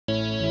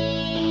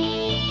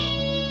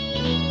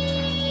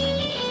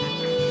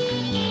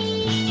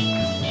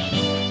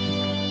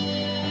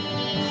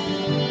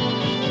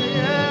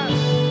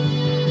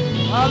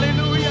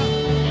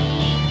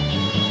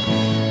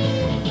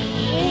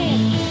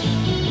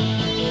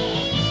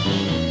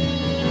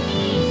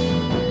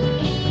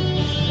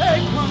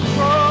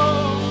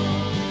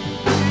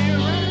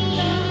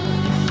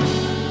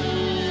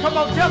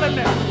Come on, tell him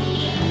that.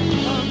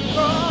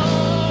 Control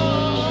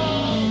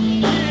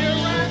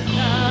here and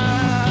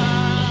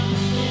now.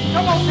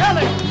 Come on, tell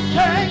him.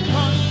 Take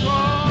control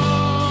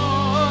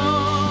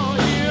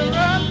here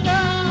and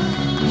now.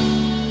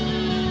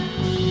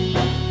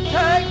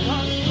 Take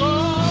control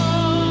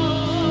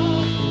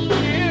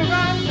here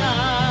and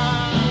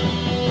now.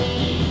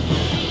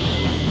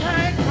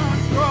 Take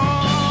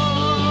control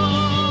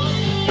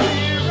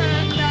here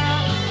and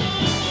now.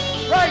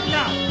 Right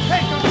now,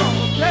 take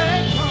control.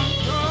 Take control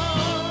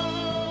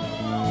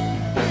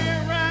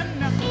here and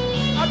now.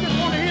 I just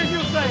want to hear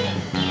you say it.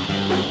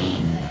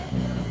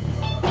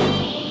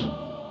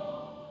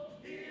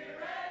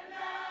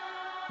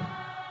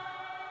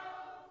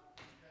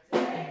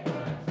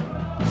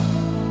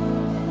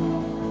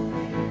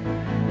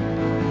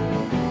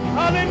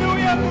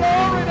 Hallelujah,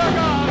 glory to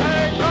God.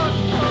 Hey, God,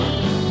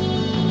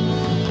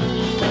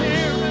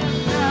 here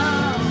and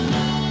now.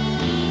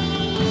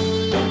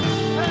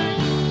 Hey.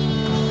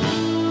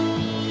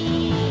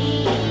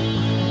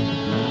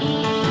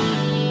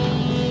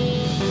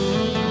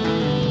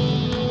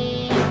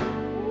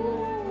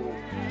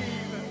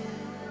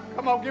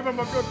 Come on, give him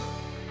a good,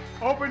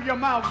 open your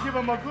mouth, give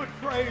him a good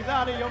praise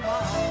out of your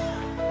mouth.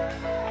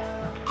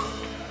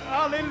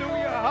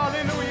 Hallelujah,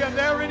 hallelujah,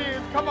 there it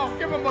is. Come on,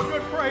 give him a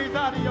good praise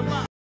out of your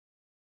mouth.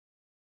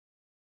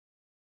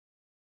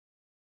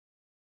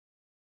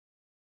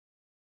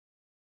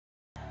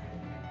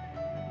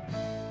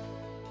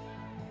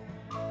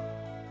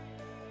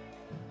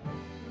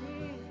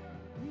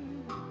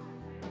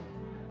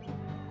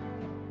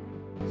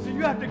 See,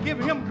 you have to give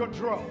him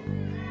control.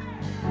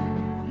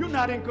 You're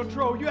not in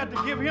control. You have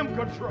to give him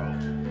control.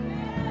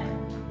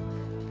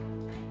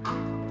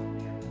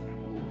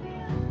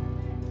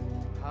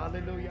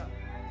 Hallelujah.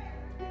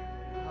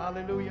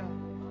 Hallelujah.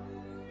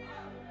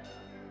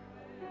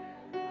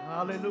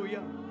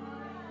 Hallelujah.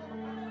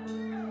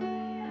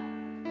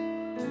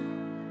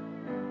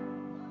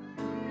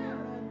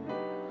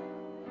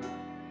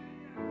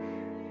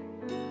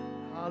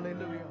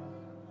 Hallelujah.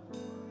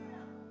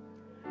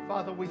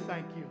 Father, we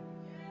thank you.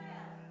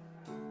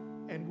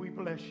 And we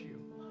bless you.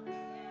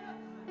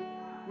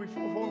 We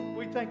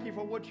thank you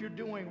for what you're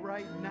doing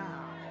right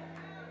now.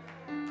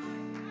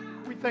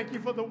 We thank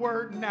you for the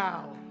word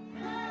now.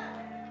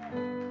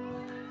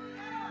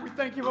 We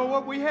thank you for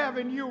what we have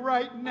in you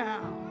right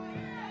now.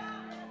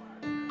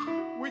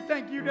 We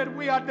thank you that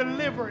we are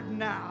delivered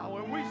now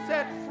and we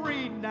set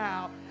free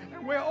now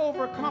and we're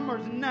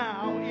overcomers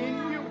now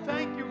in you.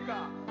 Thank you,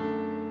 God.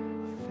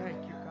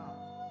 Thank you, God.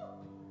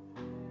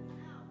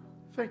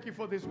 Thank you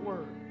for this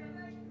word.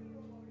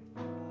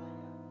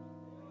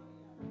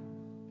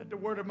 That the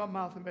word of my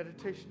mouth and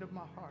meditation of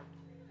my heart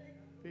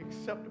be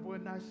acceptable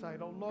in thy sight.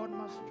 Oh Lord,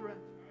 my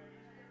strength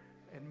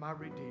and my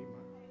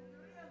redeemer.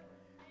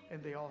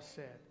 And they all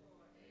said,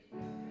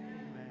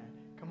 amen.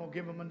 Come on,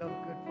 give them another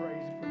good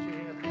praise and put your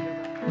hands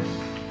together.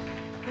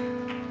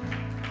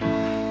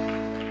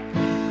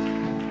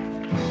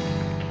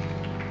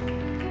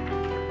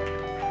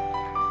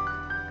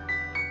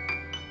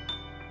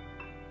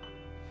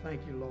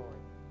 Thank you, Lord.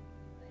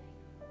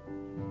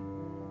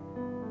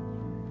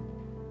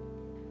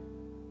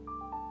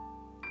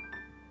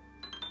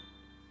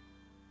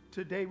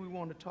 Today we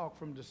want to talk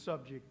from the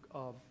subject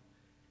of,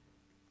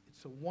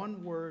 it's a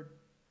one-word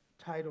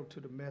title to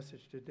the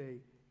message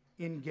today,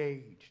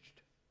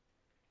 engaged.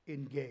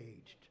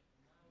 Engaged.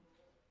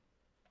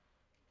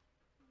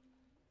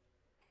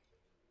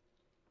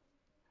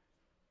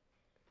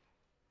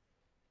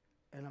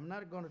 And I'm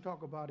not going to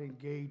talk about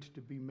engaged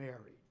to be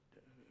married.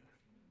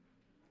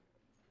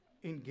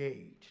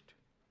 Engaged.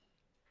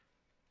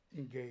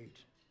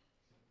 Engaged.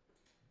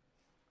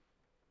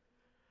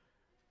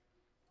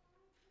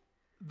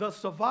 The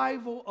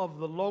survival of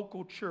the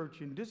local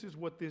church, and this is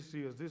what this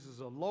is. This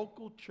is a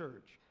local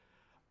church.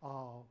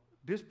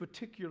 This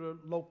particular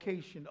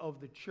location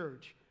of the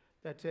church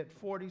that's at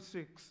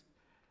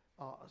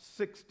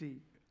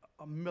 4660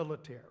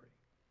 Military.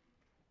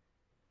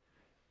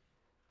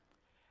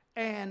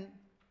 And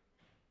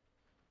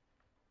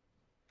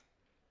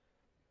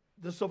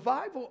the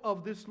survival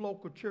of this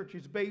local church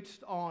is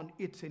based on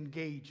its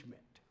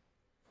engagement.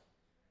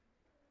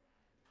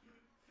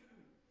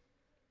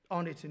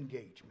 On its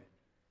engagement.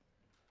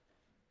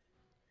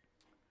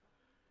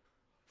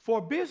 For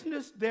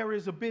business, there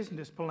is a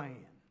business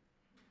plan.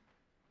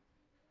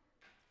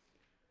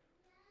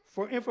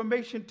 For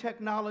information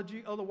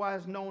technology,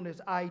 otherwise known as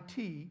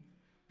IT,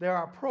 there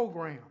are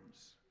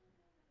programs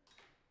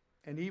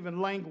and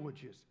even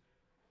languages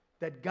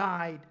that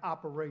guide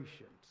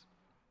operations.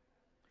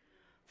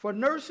 For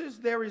nurses,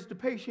 there is the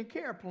patient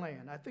care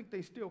plan. I think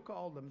they still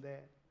call them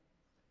that.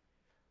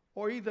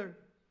 Or either,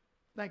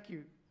 thank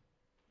you,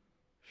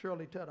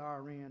 Shirley Tutt,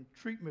 RN,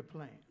 treatment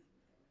plan.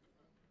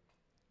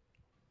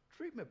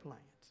 Treatment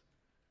plans.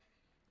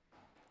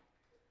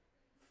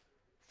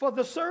 For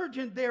the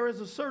surgeon, there is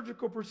a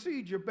surgical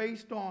procedure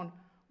based on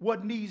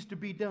what needs to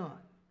be done.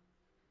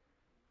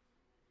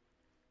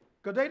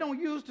 Because they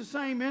don't use the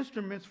same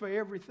instruments for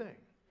everything.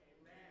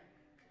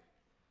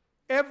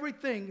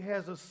 Everything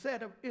has a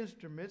set of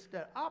instruments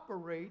that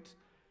operates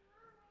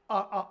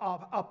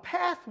a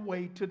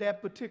pathway to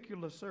that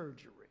particular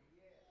surgery.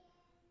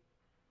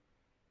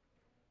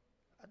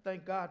 I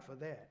thank God for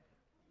that.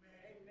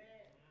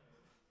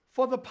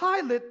 For the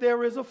pilot,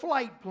 there is a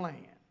flight plan.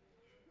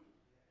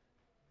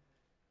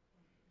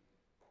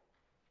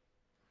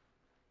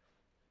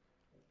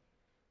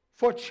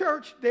 For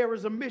church, there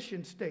is a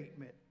mission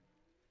statement,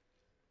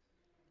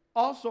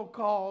 also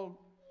called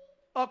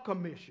a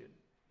commission.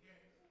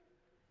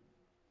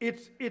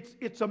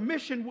 It's a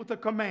mission with a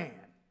command.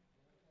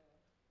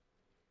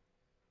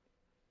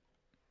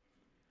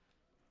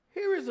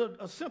 Here is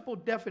a simple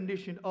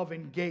definition of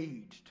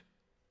engaged.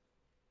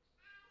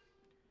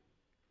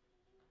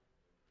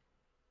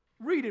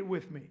 Read it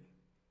with me.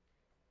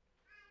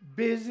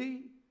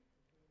 Busy,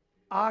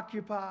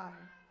 occupied,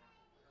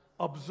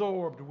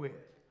 absorbed with.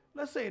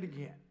 Let's say it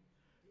again.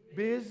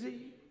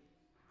 Busy,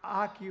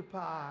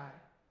 occupied,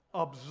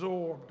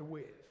 absorbed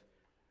with.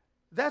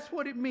 That's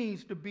what it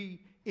means to be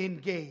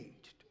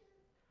engaged.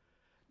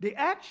 The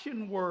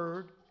action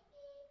word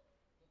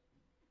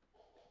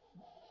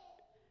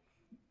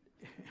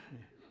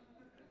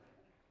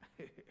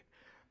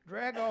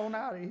drag on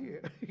out of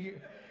here.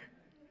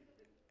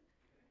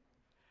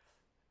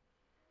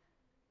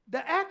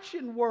 The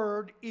action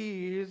word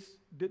is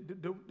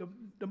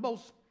the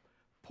most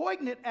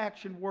poignant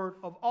action word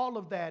of all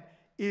of that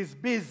is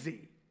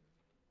busy.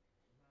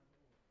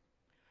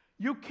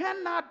 You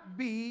cannot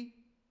be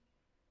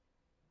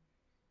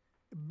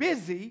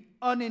busy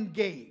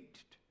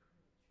unengaged.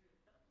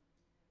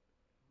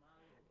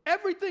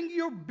 Everything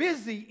you're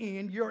busy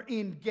in, you're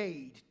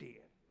engaged in.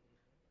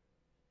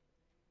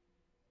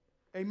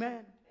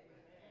 Amen?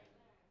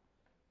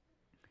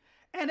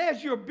 And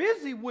as you're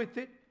busy with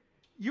it,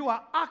 you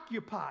are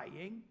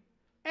occupying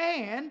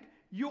and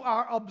you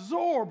are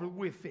absorbed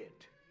with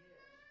it.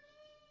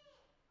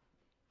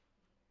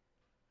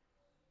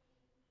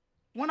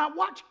 When I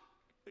watch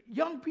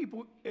young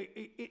people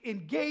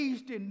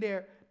engaged in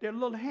their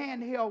little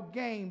handheld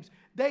games,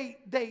 they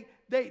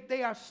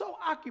are so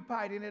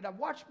occupied in it. I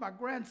watched my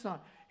grandson.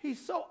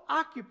 He's so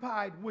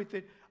occupied with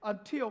it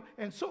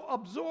and so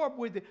absorbed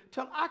with it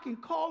till I can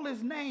call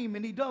his name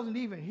and he doesn't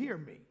even hear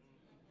me.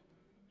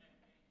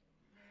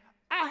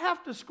 I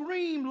have to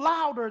scream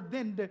louder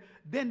than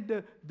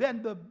the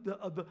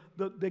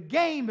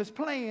game is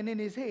playing in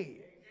his head.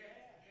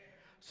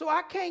 So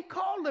I can't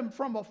call him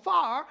from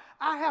afar.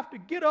 I have to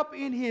get up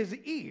in his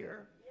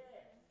ear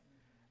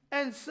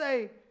and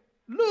say,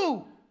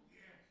 Lou.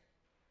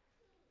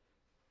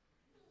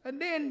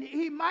 And then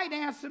he might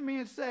answer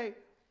me and say,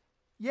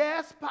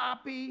 yes,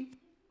 Poppy,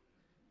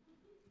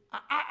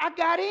 I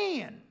got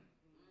in.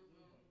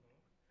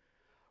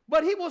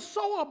 But he was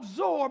so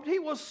absorbed, he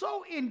was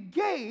so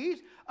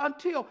engaged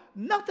until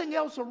nothing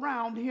else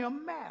around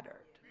him mattered.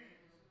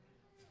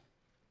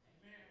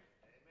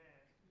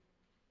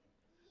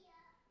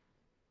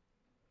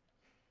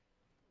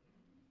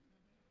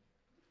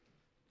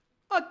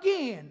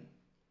 Again,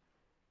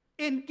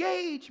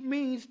 engage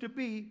means to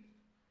be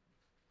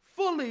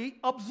fully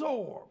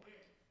absorbed,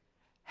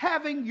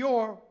 having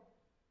your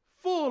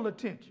full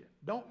attention.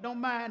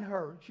 Don't mind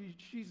her. She's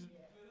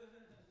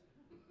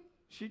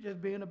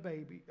just being a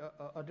baby,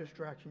 a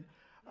distraction.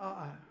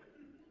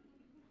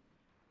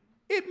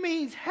 It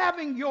means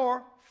having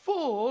your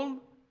full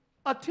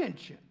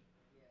attention.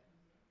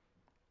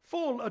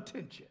 Full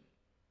attention.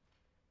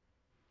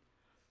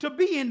 To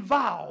be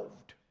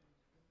involved.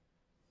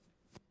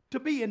 To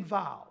be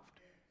involved.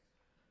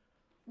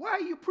 Why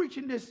are you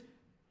preaching this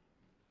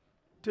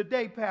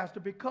today, Pastor?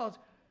 Because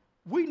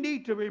we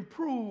need to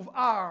improve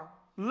our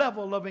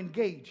level of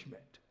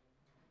engagement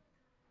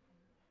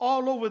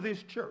all over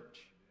this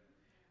church.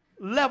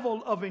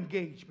 Level of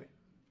engagement.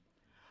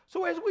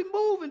 So as we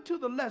move into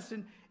the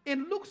lesson,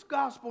 in Luke's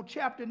Gospel,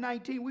 chapter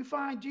 19, we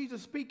find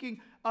Jesus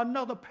speaking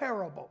another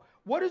parable.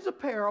 What is a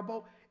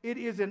parable? It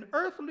is an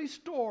earthly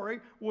story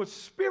with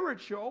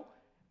spiritual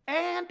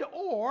and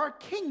or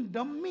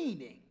kingdom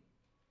meaning.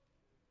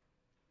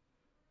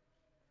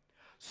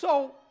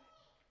 So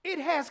it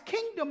has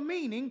kingdom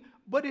meaning,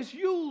 but it's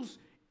used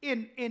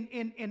in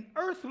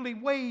earthly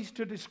ways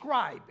to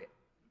describe it.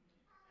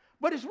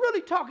 But it's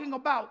really talking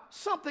about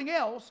something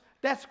else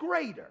that's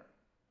greater.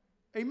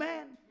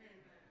 Amen?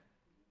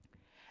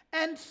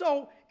 And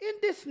so in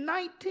this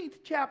 19th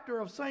chapter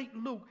of St.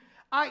 Luke,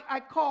 I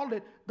call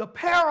it the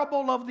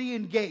parable of the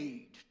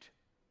engaged.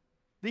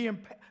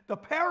 The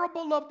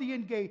parable of the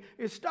engaged.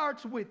 It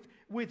starts with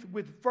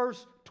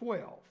verse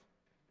 12.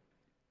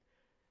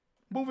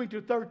 Moving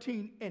to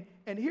 13,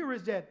 and here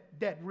is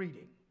that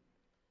reading.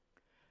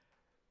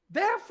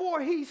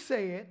 Therefore he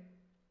said,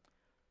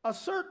 a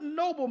certain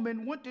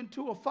nobleman went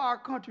into a far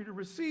country to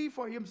receive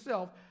for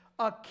himself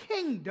a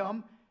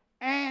kingdom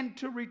and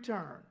to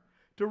return.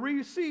 To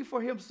receive for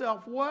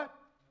himself what?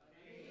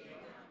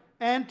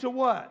 And to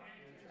what?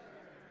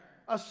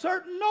 A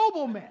certain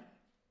nobleman.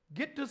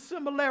 Get the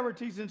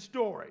similarities in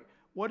story.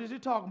 What is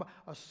it talking about?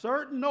 A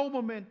certain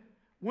nobleman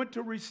went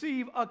to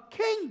receive a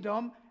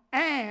kingdom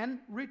and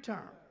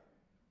return.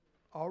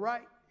 All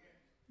right?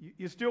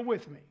 You're still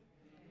with me?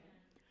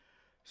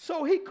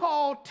 So he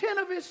called 10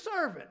 of his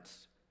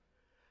servants,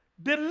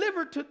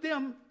 delivered to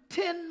them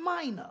 10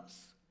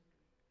 minas,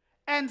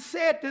 and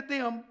said to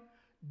them,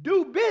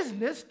 do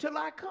business till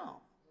I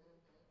come.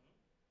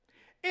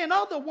 In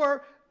other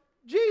words,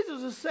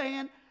 Jesus is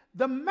saying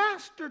the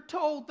master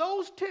told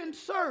those 10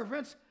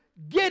 servants,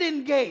 get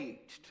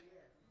engaged.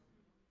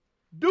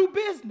 Do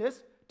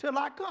business till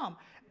I come.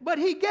 But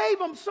he gave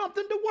them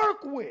something to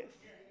work with.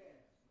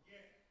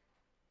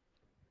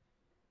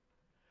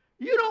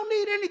 You don't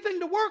need anything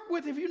to work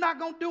with if you're not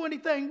going to do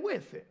anything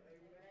with it.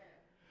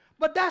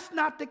 But that's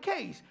not the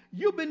case.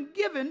 You've been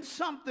given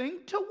something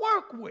to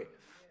work with.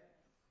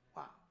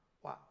 Wow,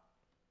 wow.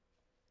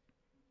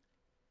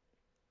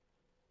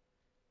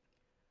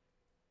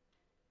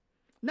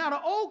 Now,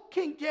 the old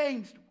King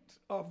James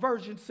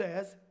version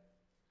says,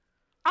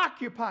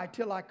 occupy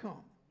till I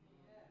come.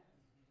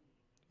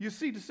 You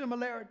see the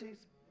similarities?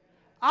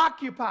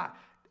 Occupy.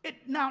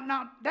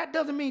 Now, that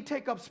doesn't mean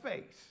take up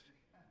space.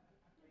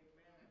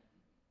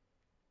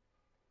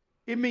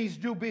 It means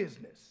do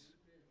business.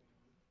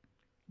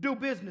 Do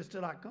business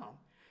till I come.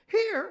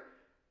 Here,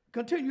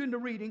 continuing the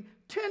reading,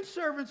 10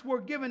 servants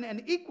were given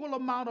an equal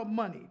amount of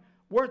money,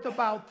 worth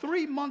about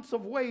 3 months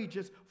of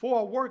wages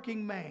for a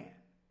working man.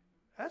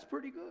 That's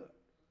pretty good.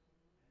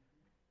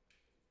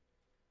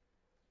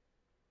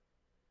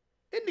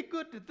 Isn't it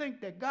good to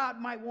think that God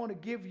might want to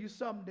give you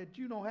something that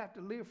you don't have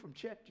to live from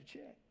check to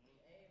check?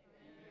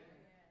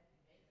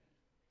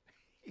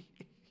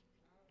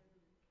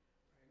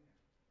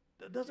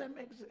 Does that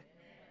make sense?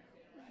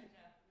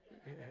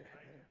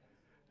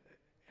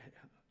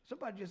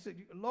 Somebody just said,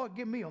 Lord,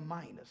 give me a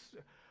minus.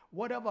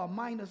 Whatever a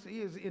minus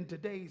is in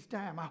today's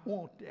time, I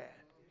want that.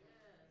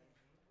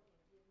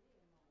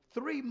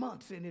 3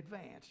 months in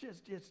advance.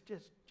 Just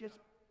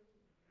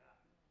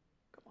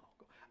come on.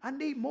 I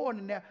need more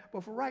than that,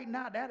 but for right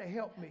now, that'll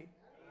help me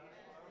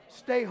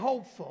stay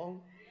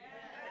hopeful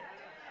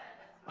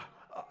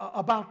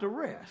about the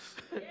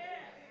rest.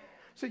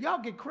 So y'all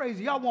get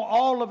crazy. Y'all want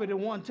all of it at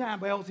one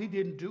time, but else he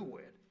didn't do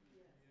it.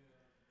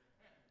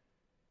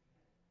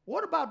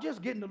 What about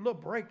just getting a little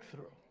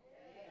breakthrough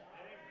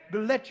to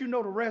let you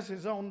know the rest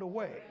is on the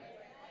way?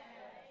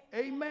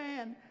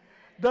 Amen.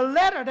 The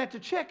letter that the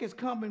check is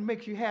coming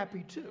makes you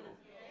happy too.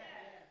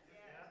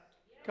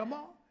 Come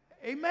on.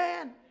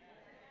 Amen.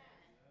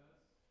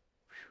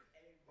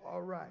 Whew.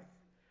 All right.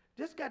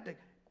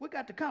 We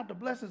got to count the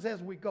blessings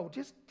as we go.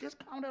 Just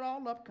count it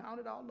all up. Count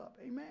it all up.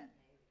 Amen.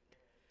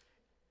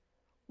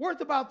 Worth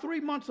about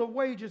 3 months of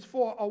wages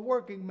for a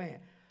working man.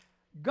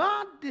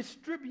 God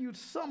distributes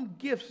some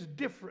gifts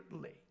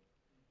differently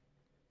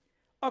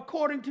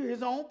according to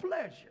his own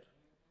pleasure.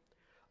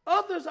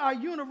 Others are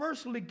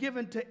universally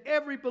given to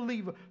every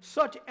believer,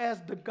 such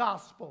as the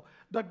gospel.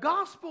 The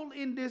gospel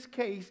in this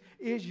case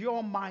is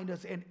your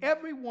minas, and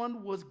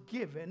everyone was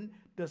given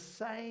the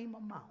same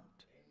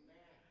amount,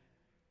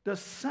 the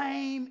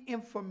same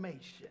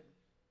information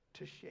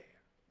to share.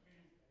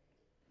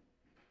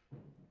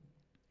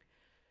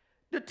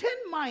 The 10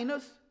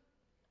 minas,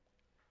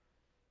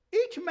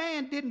 each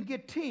man didn't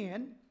get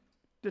 10.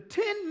 The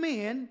 10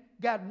 men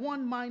got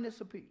 1 minas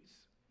apiece.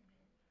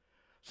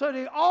 So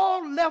they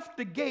all left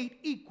the gate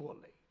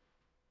equally.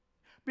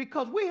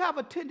 Because we have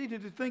a tendency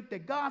to think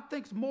that God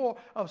thinks more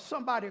of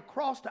somebody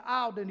across the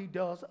aisle than he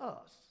does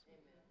us.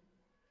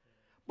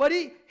 But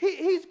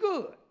he's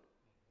good.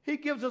 He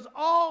gives us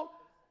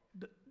all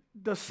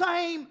the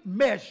same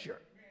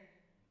measure.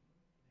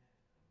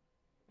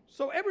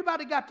 So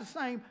everybody got the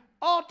same,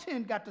 all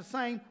 10 got the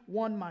same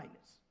 1 minus.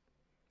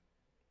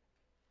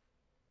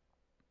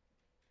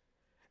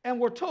 And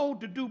we're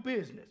told to do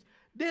business.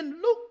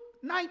 Then Luke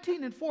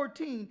 19 and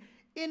 14,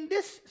 in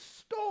this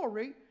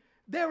story,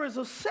 there is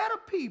a set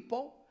of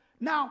people.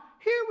 Now,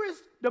 here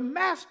is the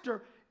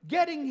master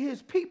getting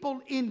his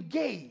people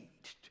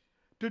engaged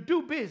to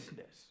do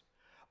business.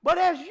 But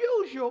as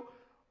usual,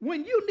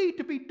 when you need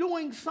to be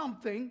doing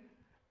something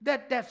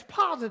that's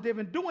positive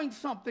and doing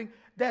something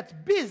that's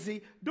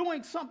busy,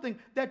 doing something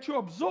that you're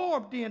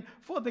absorbed in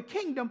for the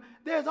kingdom,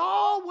 there's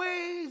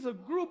always a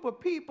group of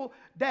people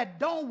that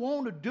don't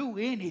want to do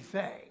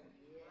anything.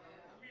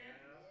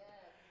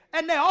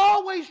 And they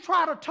always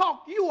try to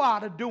talk you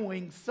out of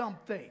doing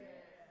something.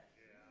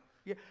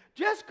 Yeah.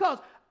 Just because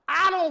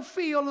I don't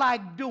feel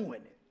like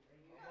doing it.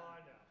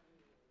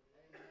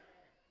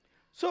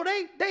 So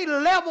they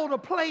level the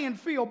playing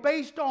field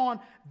based on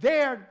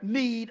their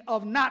need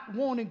of not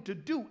wanting to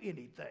do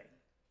anything.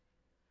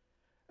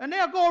 And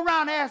they'll go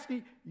around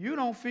asking, you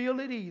don't feel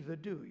it either,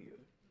 do you?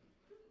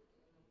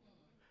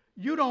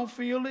 You don't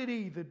feel it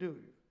either, do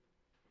you?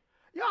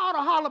 You ought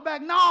to holler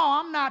back, no,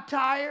 I'm not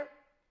tired.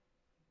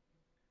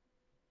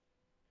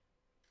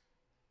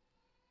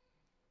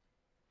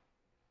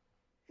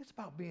 It's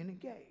about being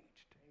engaged.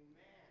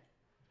 Amen.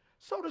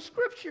 So the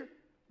scripture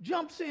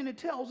jumps in and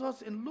tells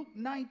us in Luke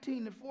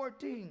 19 and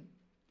 14,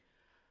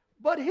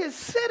 but his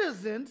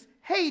citizens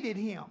hated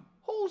him.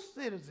 Whose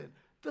citizens?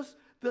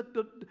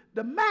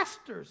 The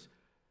master's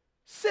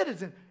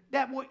citizens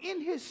that were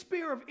in his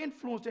sphere of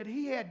influence that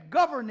he had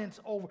governance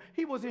over,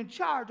 he was in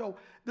charge over.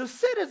 The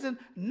citizens,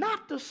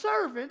 not the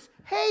servants,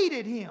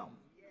 hated him.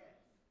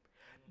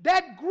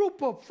 That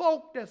group of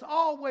folk that's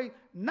always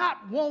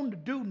not wanting to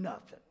do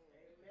nothing.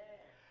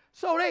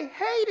 So they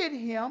hated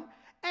him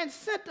and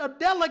sent a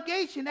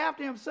delegation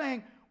after him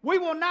saying, we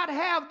will not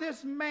have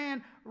this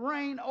man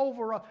reign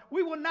over us.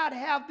 We will not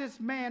have this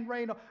man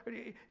reign over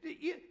us.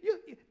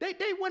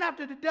 They went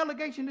after the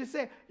delegation and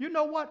said, you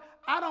know what?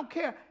 I don't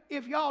care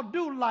if y'all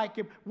do like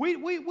him. We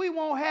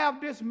won't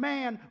have this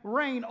man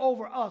reign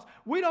over us.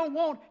 We don't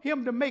want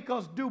him to make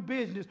us do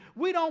business.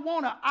 We don't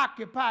want to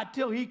occupy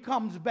till he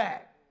comes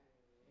back.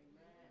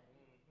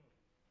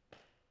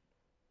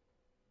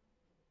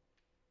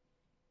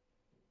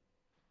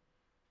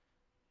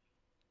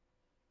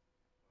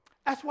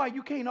 That's why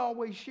you can't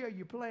always share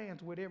your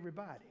plans with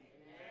everybody.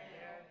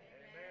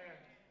 Amen.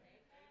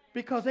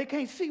 Because they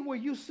can't see where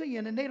you're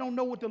seeing, and they don't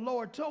know what the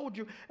Lord told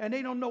you, and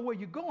they don't know where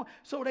you're going.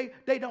 So they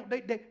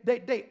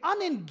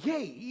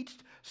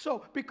unengaged.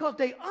 So because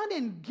they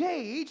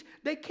unengaged,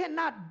 they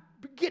cannot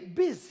get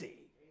busy.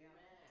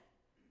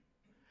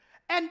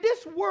 And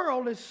this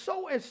world is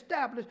so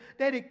established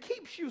that it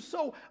keeps you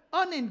so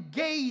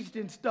unengaged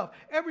in stuff.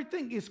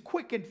 Everything is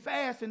quick and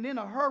fast and in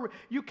a hurry.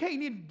 You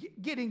can't even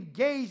get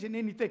engaged in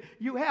anything.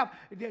 You have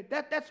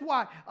that's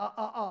why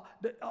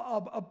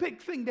a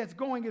big thing that's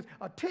going is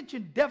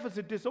attention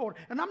deficit disorder.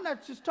 And I'm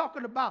not just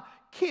talking about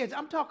kids.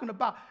 I'm talking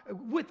about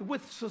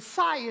with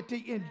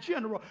society in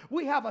general.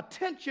 We have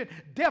attention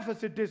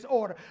deficit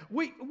disorder.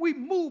 We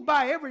move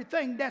by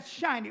everything that's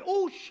shiny.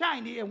 Oh,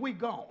 shiny, and we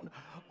gone.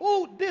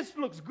 Oh, this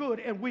looks good,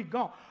 and we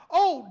gone.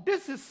 Oh,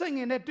 this is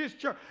singing at this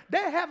church.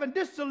 They're having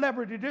this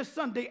celebrity this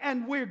Sunday,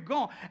 and we're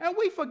gone. And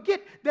we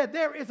forget that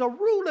there is a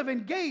rule of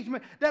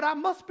engagement that I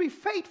must be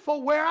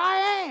faithful where I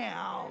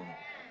am.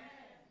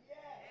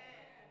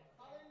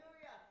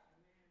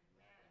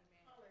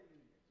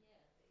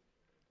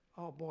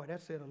 Oh, boy,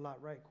 that said a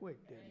lot right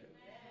quick, didn't it?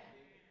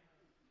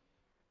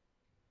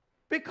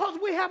 Because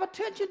we have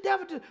attention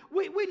deficit.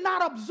 We're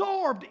not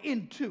absorbed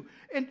into,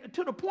 and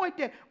to the point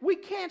that we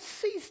can't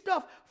see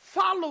stuff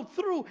follow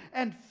through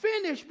and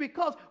finish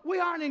because we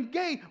aren't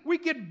engaged. We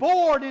get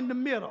bored in the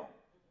middle.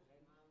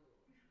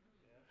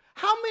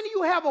 How many of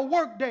you have a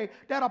work day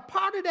that a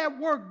part of that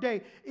work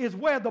day is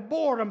where the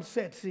boredom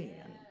sets in?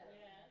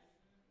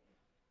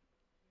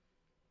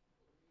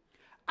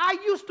 I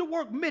used to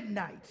work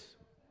midnights.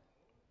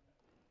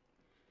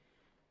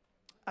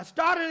 I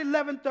started at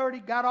 11:30,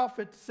 got off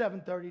at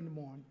 7:30 in the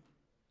morning.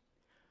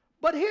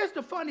 But here's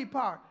the funny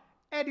part.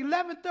 At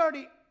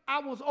 11:30, I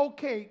was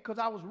okay because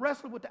I was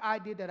wrestling with the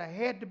idea that I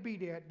had to be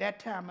there at that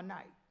time of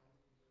night.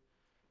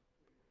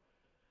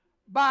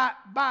 By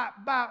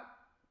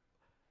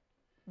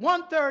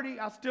 1:30,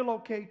 I was still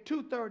okay.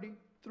 2:30,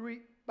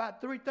 3, by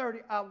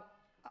 3:30,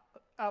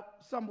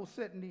 some was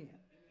sitting in.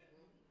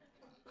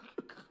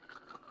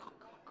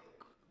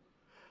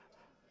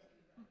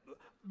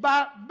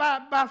 By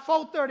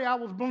 4:30, I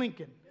was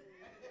blinking.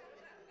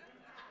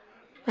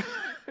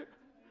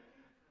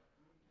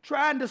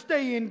 Trying to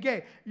stay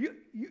engaged.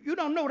 You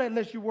don't know that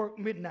unless you work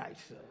midnight,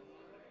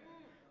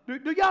 sir.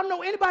 Do y'all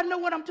know, anybody know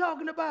what I'm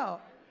talking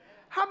about?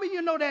 How many of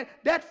you know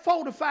that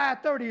 4 to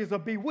 5:30 is a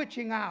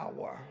bewitching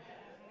hour?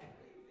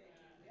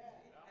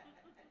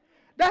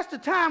 That's the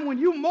time when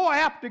you're more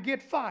apt to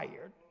get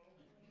fired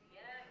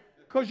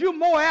because you're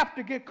more apt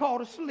to get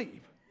caught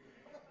asleep.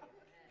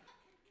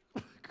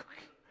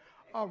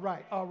 All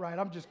right.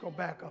 I'm just going to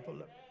back up a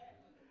little.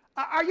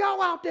 Are y'all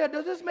out there?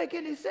 Does this make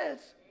any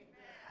sense?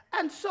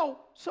 And so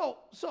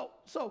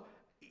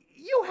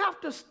you have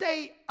to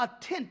stay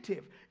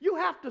attentive. You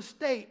have to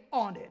stay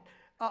on it.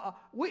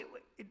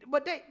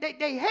 But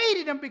they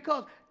hated him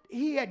because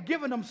he had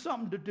given them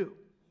something to do.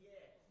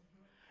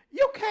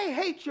 You can't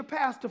hate your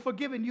pastor for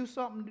giving you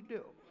something to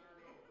do.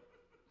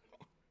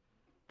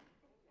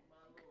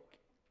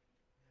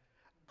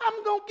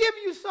 I'm going to give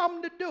you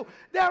something to do.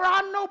 There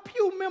are no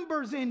pew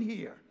members in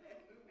here.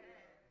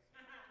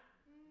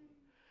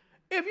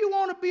 If you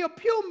want to be a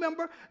pew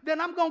member,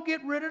 then I'm going to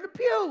get rid of the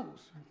pews.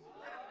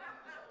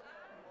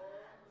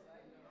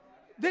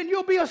 Then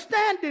you'll be a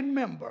standing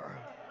member.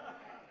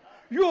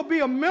 You'll be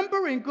a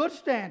member in good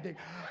standing.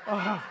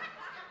 Oh,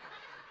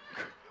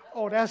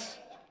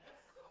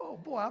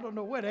 boy, I don't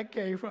know where that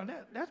came from.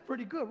 That's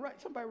pretty good, right?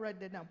 Somebody write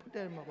that down. Put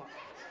that in my box.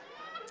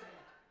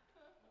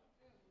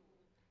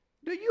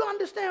 Do you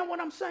understand what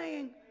I'm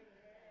saying?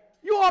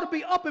 You ought to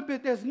be up a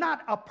bit. There's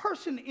not a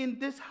person in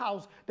this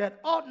house that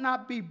ought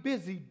not be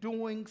busy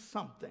doing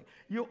something.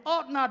 You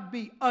ought not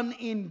be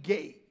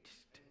unengaged.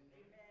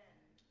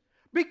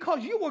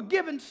 Because you were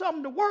given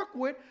something to work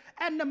with,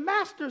 and the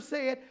master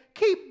said,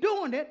 keep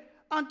doing it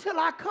until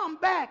I come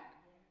back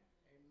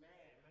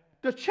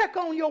to check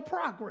on your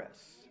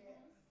progress.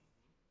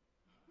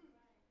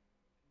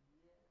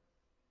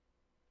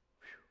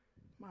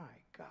 Whew, my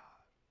God.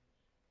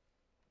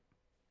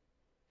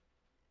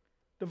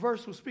 The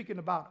verse was speaking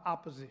about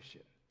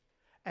opposition,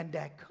 and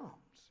that comes.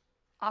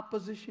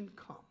 Opposition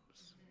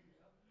comes,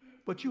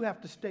 but you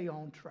have to stay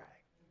on track.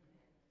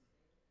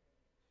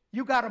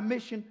 You got a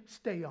mission,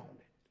 stay on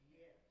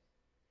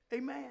it.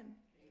 Amen.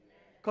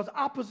 Because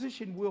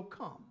opposition will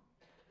come.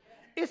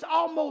 It's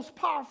almost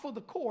par for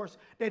the course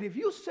that if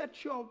you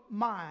set your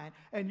mind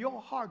and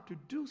your heart to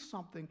do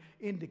something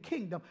in the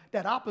kingdom,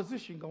 that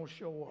opposition going to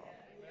show up.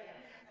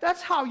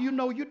 That's how you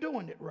know you're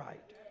doing it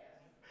right.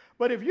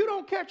 But if you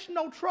don't catch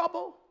no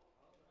trouble,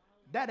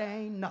 that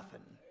ain't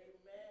nothing.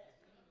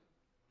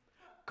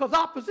 Because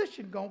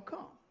opposition going to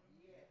come.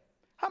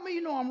 How many of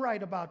you know I'm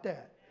right about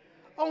that?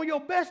 On your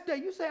best day,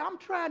 you say, I'm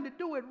trying to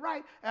do it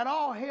right, and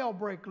all hell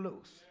break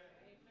loose.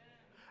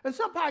 And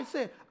somebody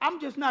said,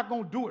 I'm just not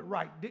going to do it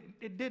right.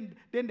 Then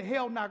the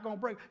hell not going to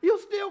break. You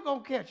still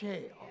going to catch hell.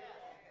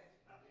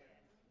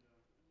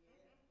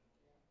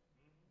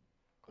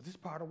 Because it's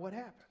part of what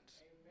happens.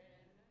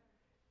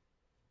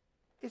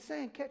 It's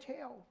saying catch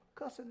hell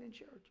cussing in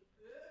church.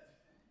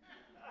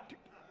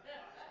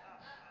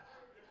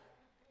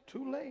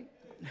 Too late.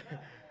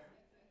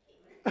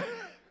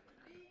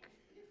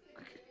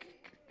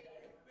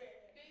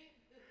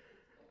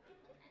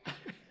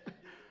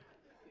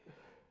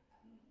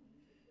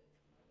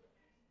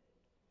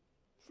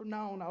 From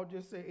now on, I'll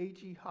just say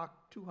H-E,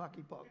 two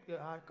hockey pucks,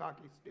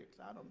 hockey sticks.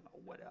 I don't know,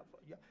 whatever.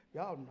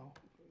 Y'all know.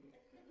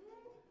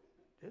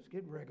 Just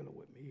get regular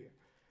with me here.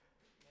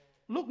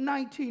 Luke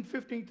 19,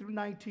 15 through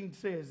 19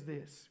 says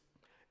this.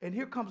 And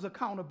here comes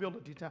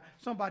accountability time.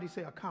 Somebody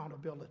say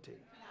accountability.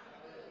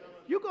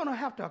 You're going to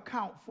have to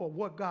account for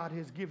what God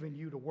has given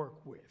you to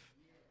work with.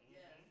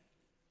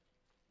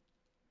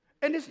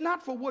 And it's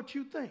not for what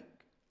you think.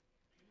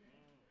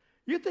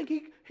 You think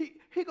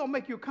he going to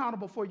make you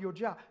accountable for your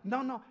job.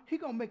 No, he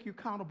going to make you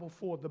accountable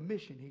for the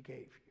mission he gave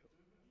you.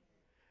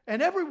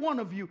 And every one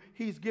of you,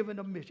 he's given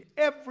a mission.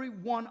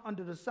 Everyone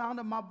under the sound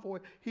of my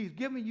voice, he's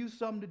giving you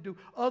something to do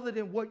other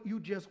than what you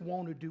just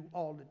want to do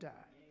all the time.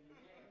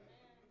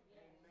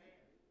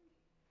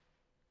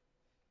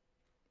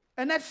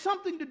 And that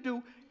something to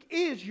do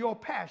is your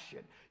passion.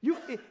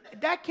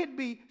 That can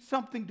be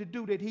something to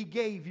do that he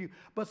gave you.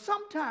 But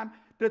sometimes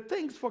the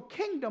things for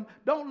kingdom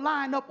don't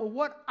line up with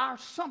what our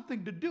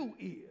something to do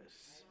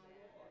is.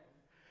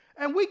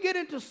 And we get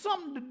into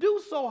something to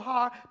do so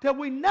hard that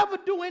we never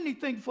do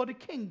anything for the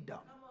kingdom.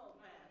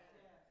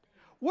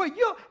 Well,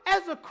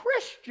 as a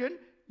Christian,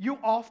 you're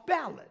off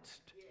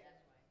balanced.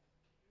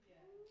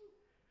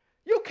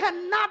 You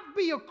cannot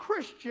be a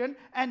Christian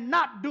and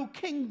not do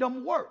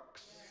kingdom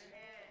works.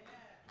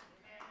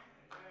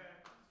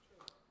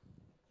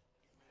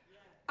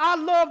 I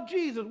love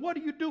Jesus. What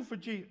do you do for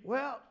Jesus?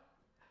 Well,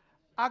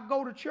 I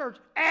go to church.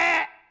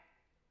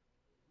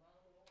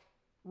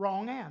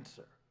 Wrong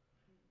answer.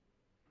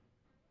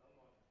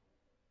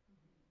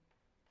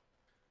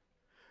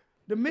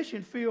 The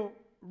mission field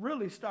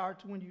really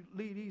starts when you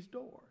leave these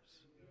doors.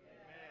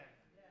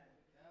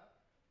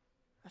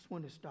 That's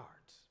when it starts.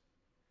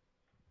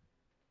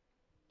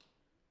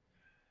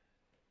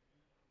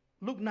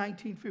 Luke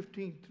 19,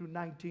 15 through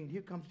 19.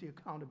 Here comes the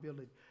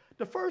accountability.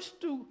 The first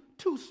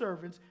two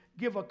servants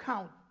give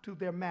account to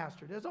their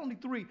master. There's only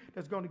three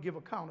that's going to give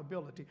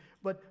accountability.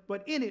 But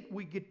in it,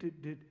 we get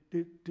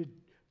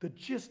the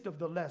gist of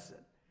the lesson.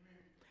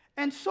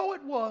 And so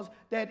it was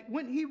that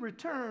when he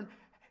returned,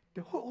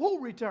 who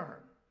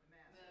returned?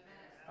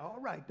 All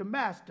right, the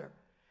master.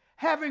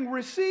 Having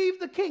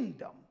received the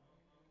kingdom.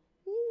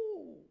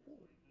 Ooh.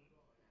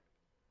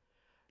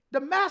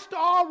 The master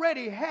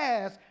already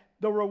has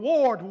the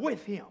reward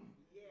with him.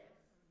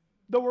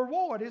 The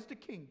reward is the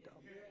kingdom.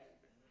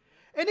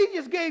 And he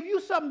just gave you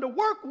something to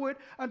work with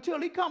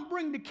until he come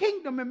bring the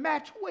kingdom and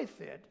match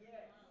with it.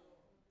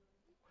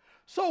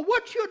 So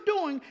what you're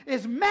doing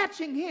is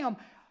matching him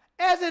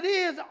as it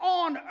is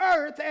on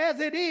earth as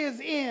it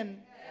is in.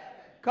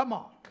 Come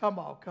on.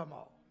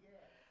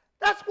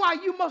 That's why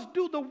you must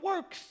do the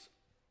works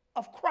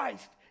of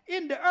Christ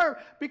in the earth,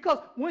 because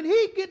when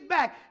he get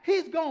back,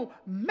 he's going to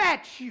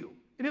match you.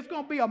 And it's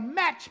going to be a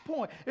match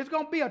point. It's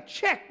going to be a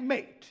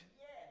checkmate.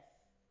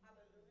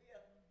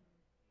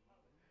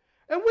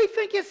 And we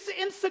think it's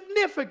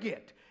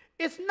insignificant.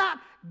 It's not.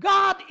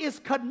 God is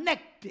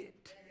connected.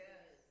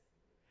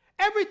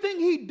 Everything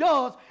he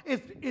does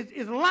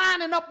is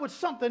lining up with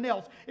something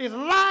else. Is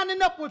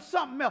lining up with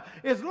something else.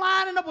 Is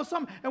lining up with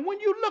something. And when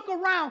you look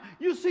around,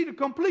 you see the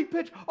complete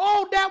picture.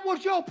 Oh, that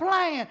was your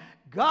plan.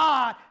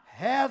 God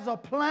has a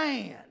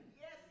plan.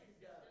 Yes, he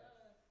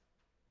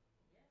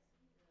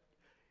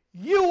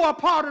does. You are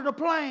part of the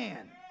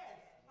plan.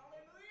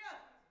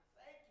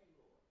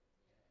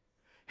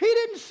 He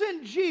didn't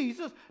send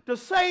Jesus to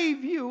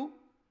save you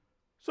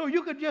so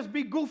you could just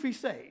be goofy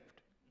saved.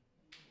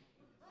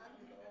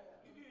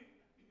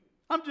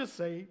 I'm just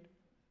saved.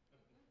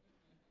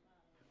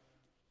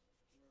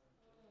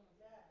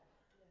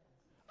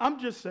 I'm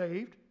just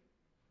saved.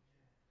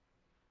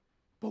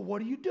 But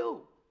what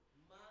do?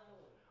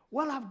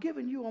 Well, I've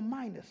given you a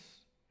minus.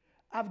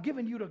 I've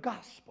given you the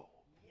gospel.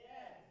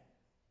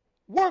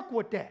 Work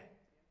with that.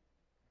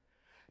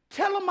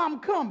 Tell them I'm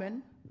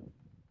coming.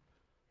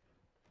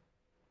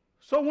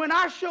 So when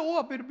I show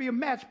up, it'll be a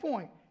match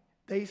point.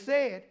 They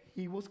said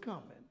he was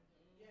coming.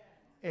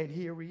 And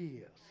here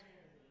he is.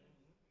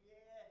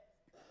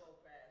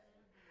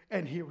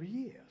 And here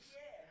he is.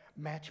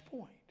 Match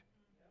point.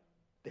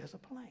 There's a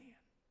plan.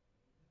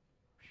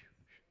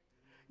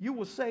 You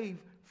were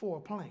saved for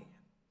a plan.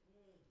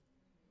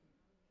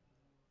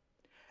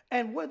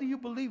 And whether you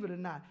believe it or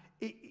not,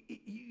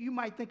 you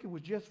might think it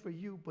was just for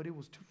you, but it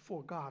was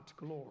for God's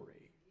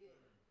glory.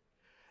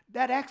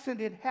 That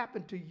accident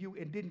happened to you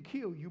and didn't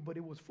kill you, but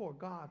it was for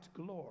God's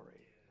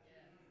glory.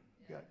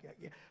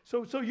 Yeah.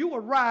 So you will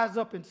rise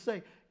up and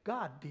say,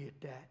 God did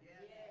that.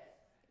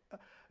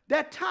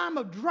 That time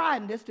of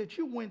dryness that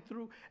you went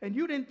through and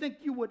you didn't think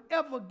you would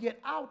ever get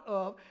out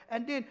of,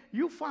 and then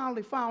you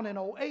finally found an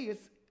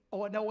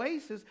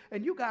oasis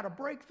and you got a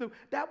breakthrough.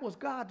 That was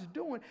God's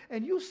doing,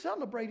 and you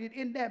celebrated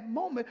in that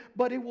moment,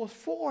 but it was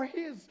for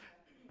his.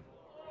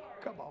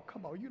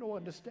 Come on, you don't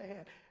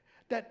understand.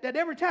 That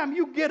every time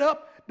you get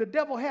up, the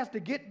devil has to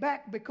get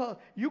back because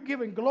you're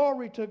giving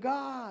glory to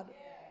God.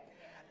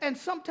 And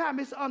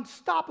sometimes it's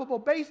unstoppable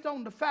based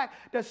on the fact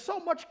that so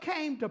much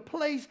came to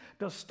place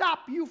to stop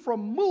you from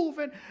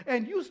moving,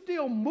 and you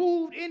still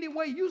moved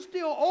anyway. You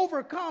still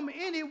overcome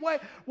anyway.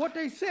 What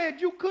they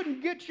said you couldn't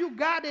get, you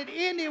got it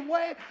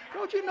anyway.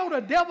 Don't you know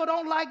the devil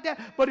don't like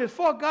that? But it's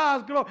for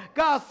God's glory.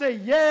 God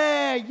said,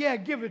 yeah,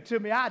 give it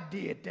to me. I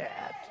did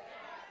that.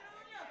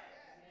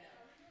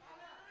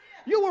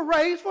 You were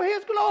raised for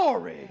his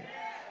glory.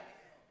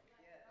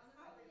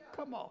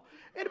 Come on.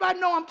 Anybody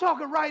know I'm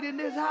talking right in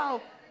this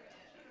house?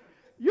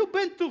 You've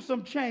been through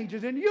some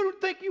changes, and you didn't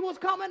think you was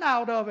coming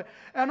out of it.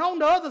 And on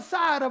the other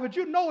side of it,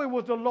 you know it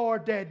was the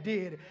Lord that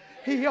did it.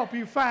 He helped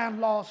you find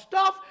lost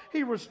stuff.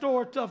 He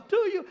restored stuff to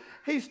you.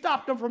 He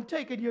stopped them from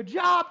taking your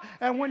job.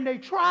 And when they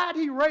tried,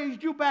 he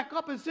raised you back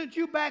up and sent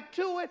you back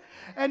to it.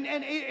 And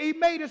he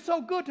made it so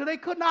good that they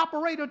couldn't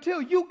operate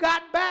until you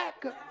got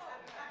back.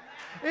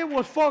 It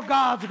was for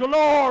God's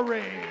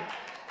glory.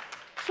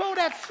 So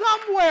that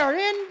somewhere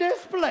in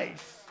this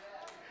place,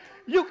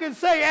 you can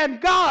say,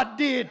 and God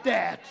did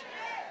that.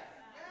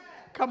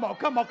 Come on.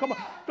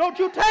 Don't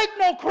you take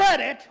no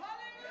credit.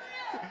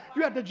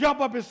 You have to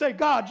jump up and say,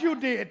 God, you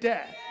did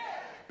that.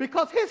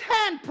 Because his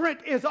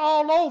handprint is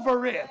all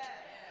over it.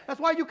 That's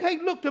why you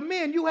can't look to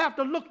men. You have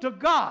to look to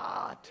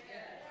God.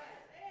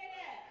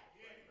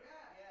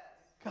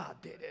 God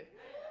did it.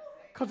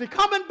 Because he's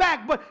coming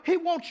back, but he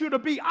wants you to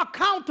be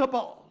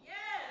accountable.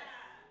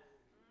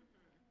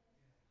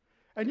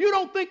 And you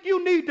don't think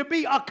you need to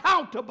be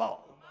accountable.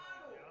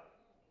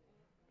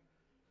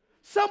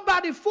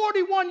 Somebody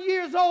 41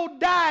 years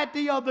old died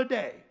the other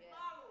day.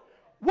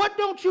 What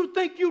don't you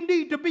think you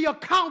need to be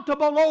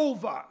accountable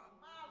over?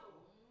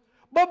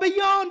 But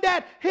beyond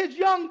that, his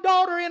young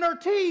daughter in her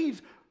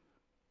teens.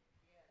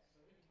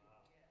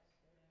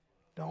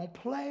 Don't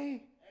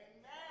play.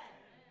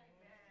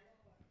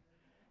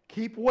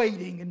 Keep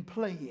waiting and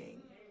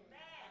playing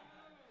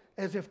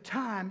as if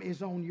time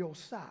is on your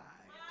side.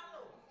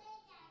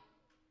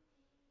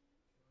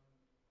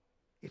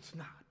 It's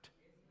not.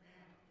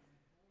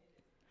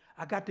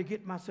 I got to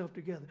get myself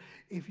together.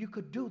 If you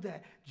could do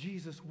that,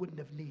 Jesus wouldn't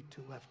have need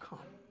to have come.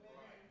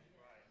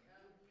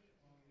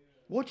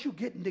 What you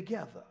getting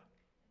together?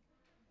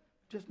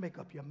 Just make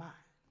up your mind.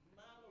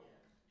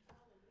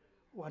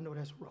 Oh, I know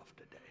that's rough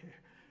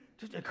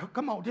today.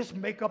 Come on, just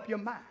make up your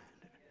mind.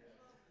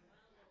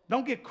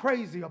 Don't get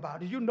crazy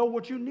about it. You know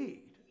what you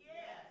need.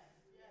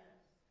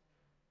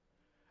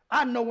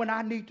 I know when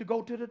I need to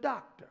go to the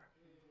doctor.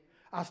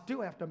 I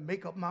still have to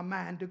make up my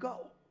mind to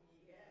go.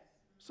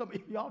 Some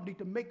of y'all need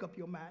to make up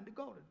your mind to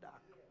go to the doctor.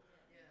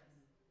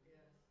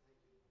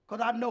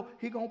 Because I know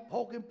he's going to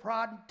poke and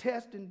prod and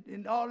test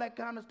and all that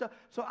kind of stuff.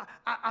 So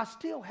I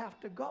still have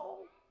to go.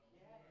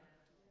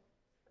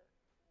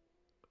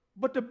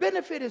 But the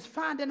benefit is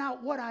finding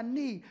out what I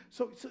need.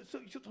 So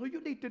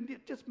you need to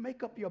just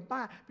make up your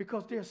mind,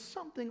 because there's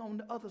something on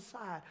the other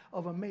side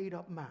of a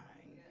made-up mind.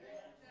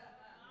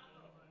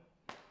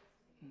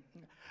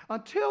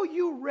 Until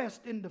you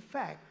rest in the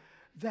fact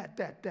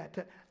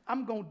that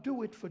I'm going to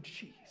do it for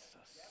Jesus,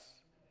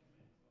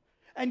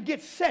 and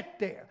get set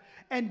there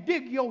and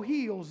dig your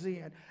heels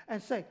in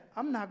and say,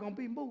 I'm not going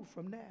to be moved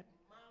from that.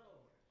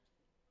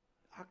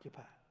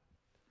 Occupy.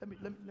 Let me.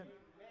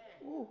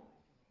 Ooh.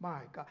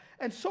 My God.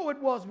 And so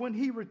it was when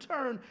he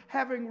returned,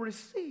 having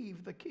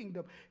received the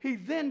kingdom. He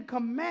then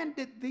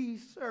commanded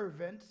these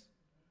servants,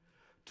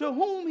 to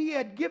whom he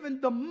had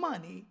given the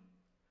money,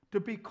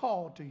 to be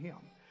called to him,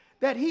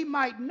 that he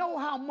might know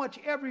how much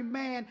every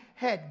man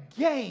had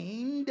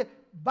gained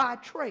by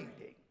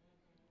trading.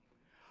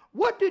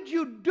 What did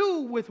you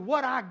do with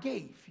what I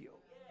gave you?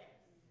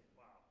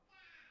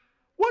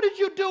 What did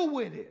you do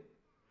with it?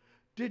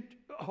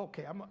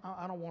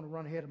 I don't want to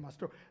run ahead of my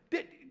story.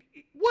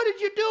 What did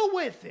you do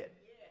with it?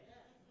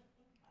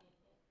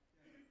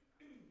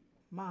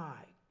 My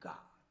God.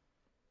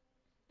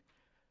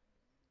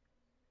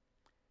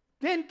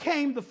 Then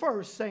came the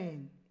first,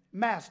 saying,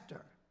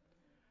 Master,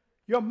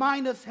 your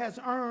minas has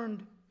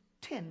earned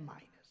 10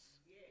 minas.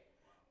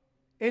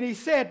 And he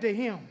said to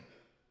him,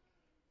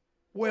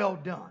 well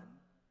done,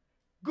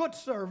 good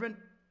servant,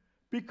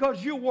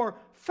 because you were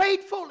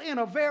faithful in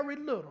a very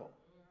little,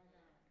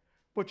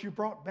 but you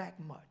brought back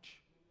much.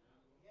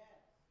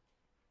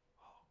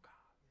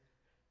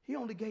 He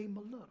only gave him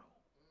a little.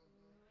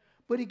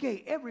 But he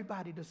gave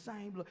everybody the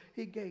same little.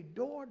 He gave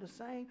Dora the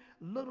same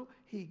little.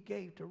 He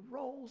gave to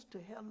Rose, to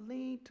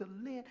Helene, to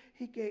Lynn.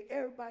 He gave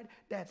everybody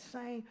that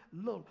same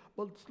little.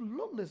 But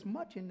little is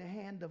much in the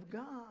hand of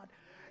God.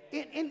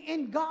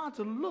 In God's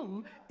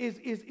little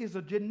is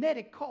a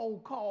genetic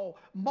code called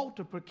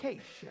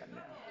multiplication.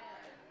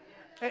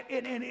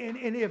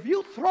 And if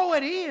you throw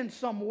it in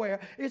somewhere,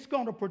 it's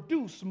going to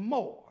produce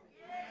more.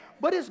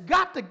 But it's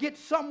got to get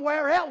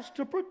somewhere else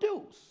to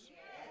produce.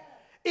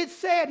 It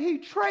said he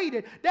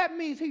traded. That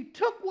means he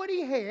took what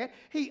he had,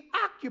 he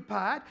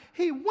occupied,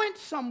 he went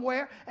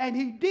somewhere, and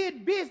he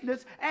did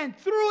business and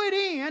threw it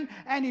in,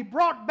 and he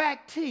brought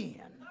back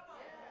 10.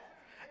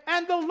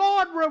 And the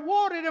Lord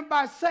rewarded him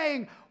by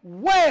saying,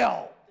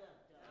 well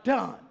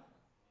done.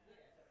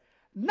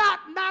 Not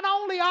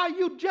only are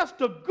you just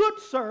a good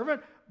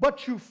servant,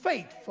 but you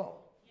faithful.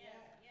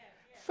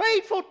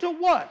 Faithful to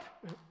what?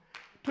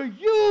 To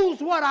use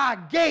what I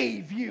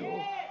gave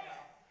you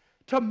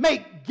to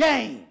make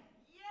gain.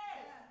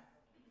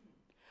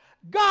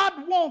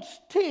 God wants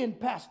 10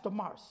 Pastor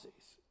Marcy's.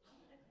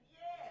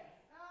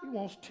 He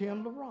wants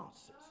 10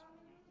 Lawrence's.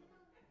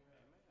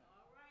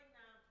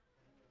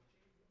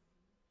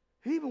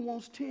 He even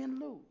wants 10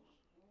 Lou's.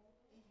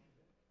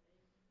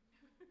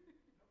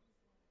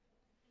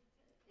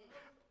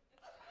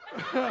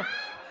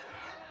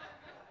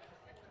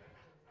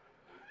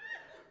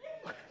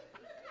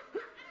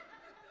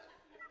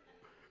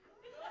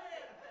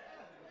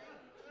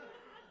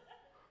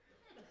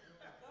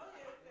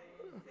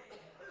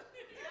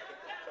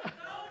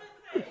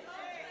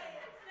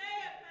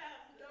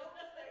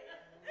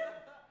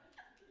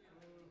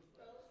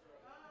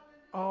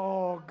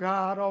 Oh,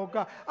 God, oh,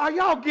 God. Are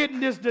y'all getting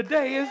this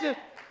today? Is it?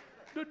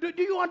 Do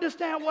you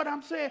understand what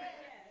I'm saying?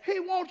 He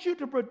wants you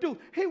to produce.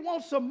 He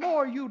wants some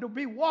more of you to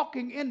be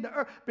walking in the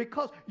earth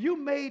because you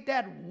made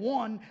that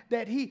one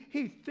that he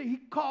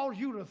calls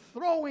you to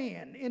throw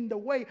in the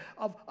way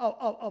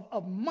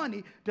of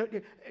money.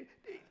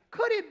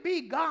 Could it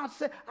be God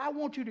said, I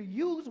want you to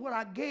use what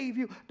I gave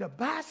you to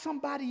buy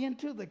somebody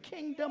into the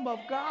kingdom of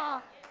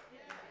God?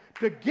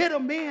 To get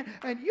them in,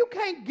 and you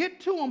can't get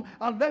to them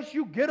unless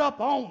you get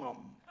up on them.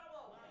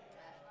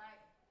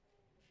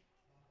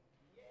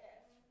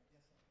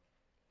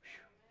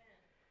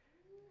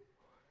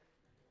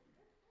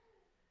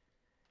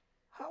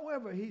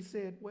 However, he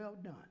said, well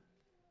done.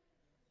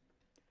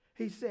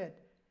 He said,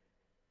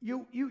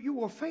 you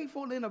were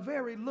faithful in a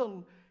very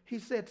little. He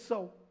said,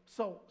 so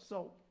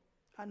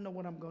I know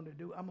what I'm going to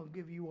do. I'm going to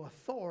give you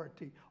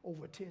authority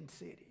over 10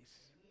 cities.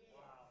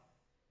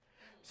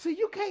 See,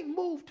 you can't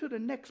move to the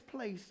next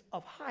place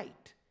of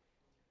height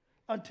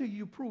until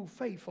you prove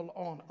faithful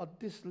on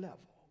this level.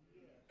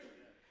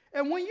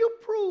 And when you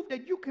prove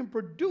that you can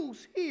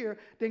produce here,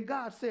 then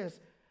God says,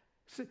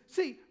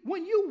 see,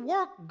 when you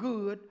work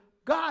good,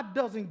 God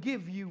doesn't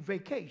give you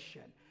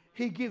vacation.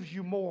 He gives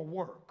you more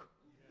work.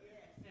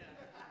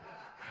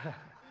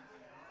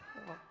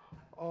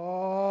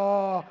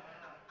 Oh,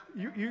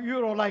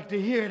 you don't like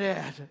to hear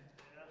that.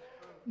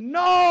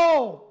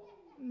 No.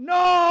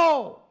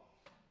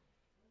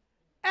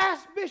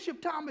 Ask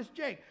Bishop Thomas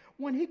Jake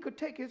when he could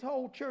take his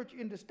whole church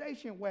in the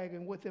station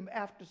wagon with him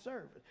after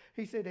service.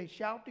 He said they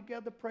shout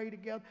together, pray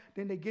together,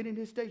 then they get in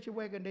his station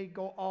wagon, they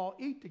go all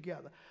eat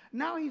together.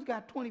 Now he's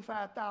got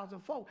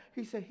 25,000 folk.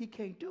 He said he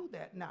can't do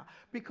that now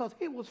because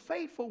he was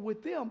faithful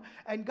with them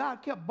and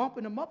God kept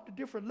bumping him up to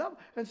different levels.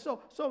 And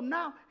so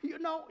now, you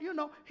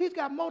know, he's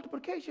got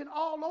multiplication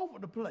all over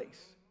the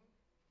place.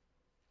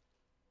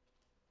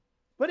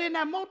 But in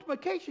that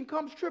multiplication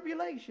comes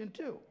tribulation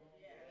too.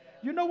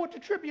 You know what the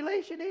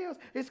tribulation is?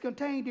 It's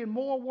contained in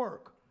more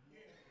work.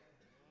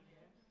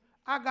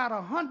 I got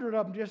 100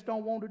 of them just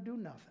don't want to do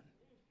nothing.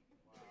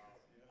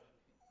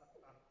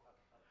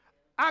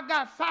 I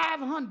got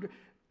 500.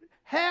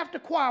 Half the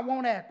choir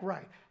won't act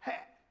right.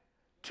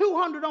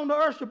 200 on the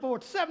usher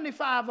board,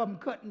 75 of them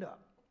cutting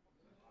up.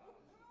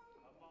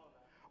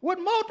 With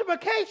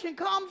multiplication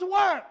comes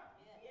work.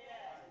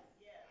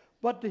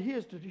 But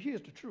here's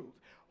the truth.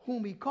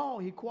 Whom he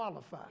called, he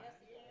qualified.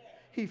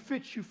 He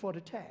fits you for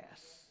the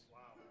task.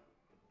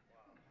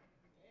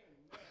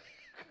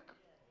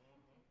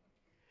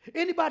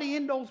 Anybody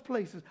in those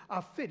places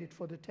are fitted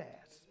for the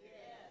task.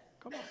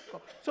 Come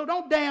on. So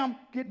don't damn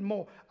get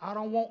more. I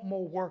don't want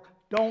more work.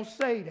 Don't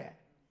say that.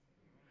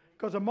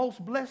 Because the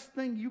most blessed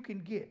thing you can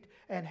get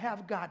and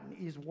have gotten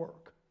is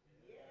work.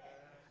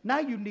 Now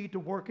you need to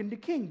work in the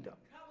kingdom.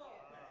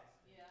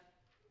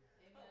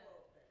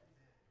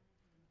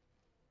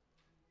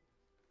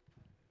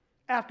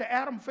 After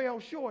Adam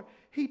fell short,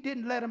 he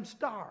didn't let him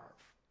starve.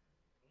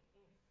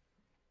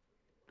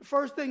 The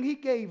first thing he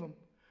gave him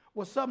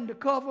was something to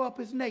cover up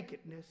his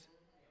nakedness.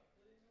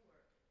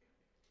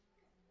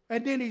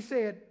 And then he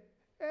said,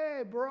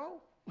 hey, bro,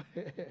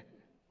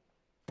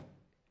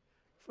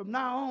 from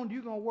now on,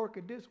 you're going to work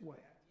it this way.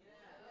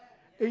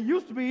 It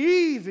used to be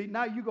easy.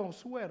 Now you're going to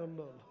sweat a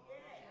little.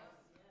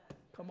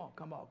 Come on.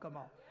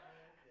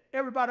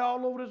 Everybody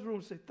all over this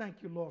room say,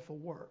 thank you, Lord, for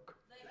work.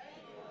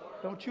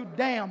 Don't you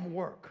damn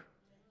work.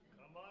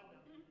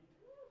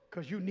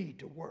 because you need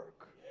to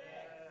work.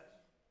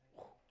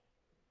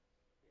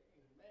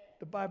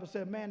 The Bible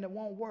said, man that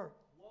won't work.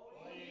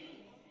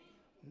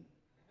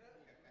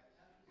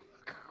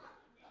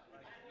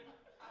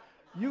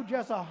 You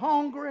just are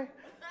hungry.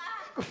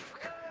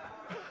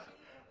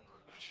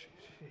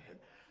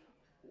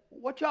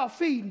 What y'all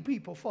feeding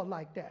people for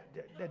like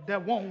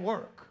that won't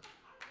work?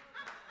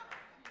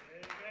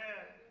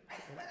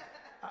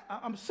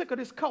 I'm sick of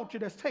this culture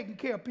that's taking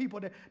care of people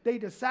that they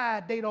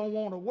decide they don't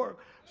want to work.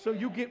 So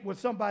you get with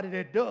somebody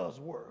that does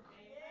work.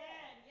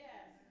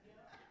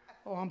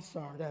 Oh, I'm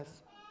sorry.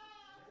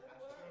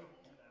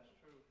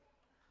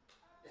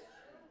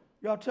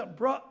 Y'all tell me,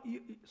 bro,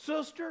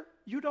 sister,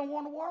 you don't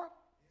want to work?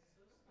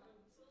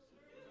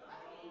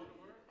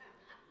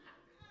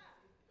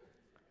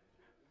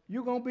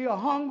 You're going to be a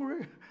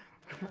hungry?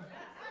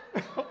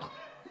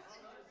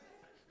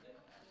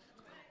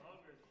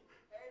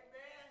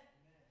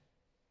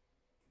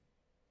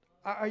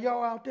 Are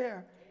y'all out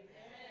there?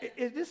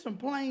 Is this some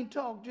plain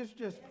talk? Just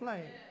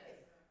plain.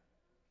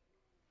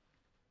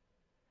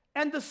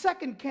 And the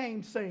second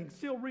came saying,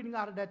 still reading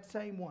out of that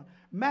same one,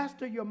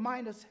 Master, your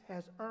minas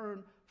has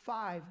earned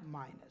 5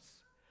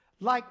 minas.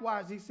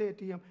 Likewise, he said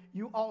to him,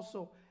 you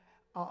also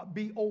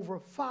be over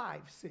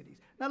 5 cities.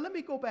 Now let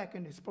me go back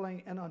and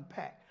explain and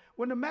unpack.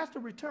 When the master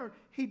returned,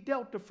 he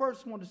dealt the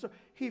first one.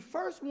 He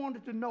first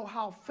wanted to know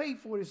how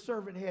faithful his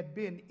servant had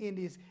been in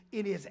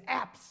his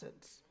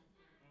absence.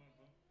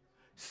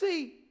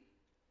 See,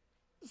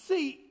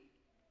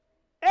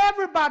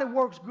 everybody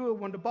works good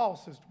when the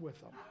boss is with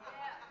them.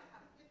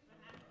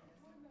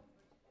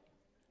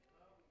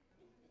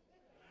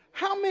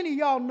 How many of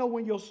y'all know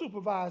when your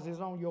supervisor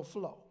is on your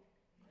floor?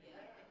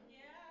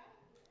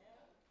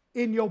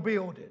 In your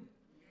building.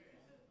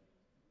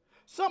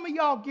 Some of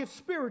y'all get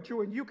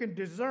spiritual and you can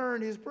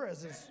discern his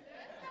presence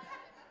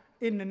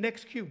in the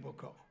next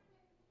cubicle.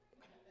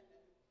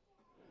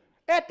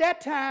 At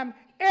that time,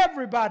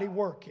 everybody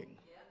working.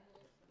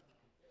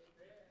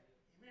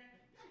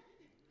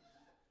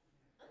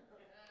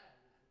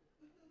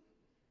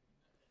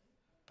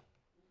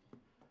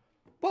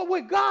 But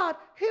with God,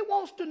 he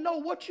wants to know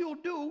what you'll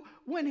do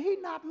when he's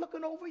not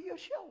looking over your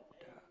shoulder.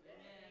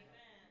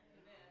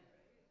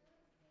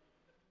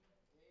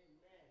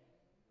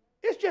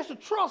 It's just a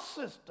trust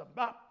system.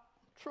 I'm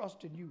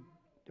trusting you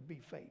to be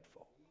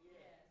faithful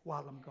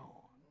while I'm gone.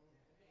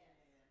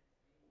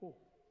 Ooh.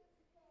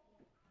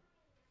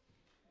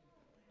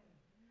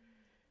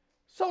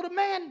 So the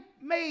man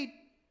made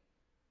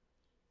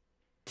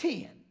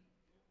 10.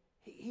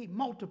 He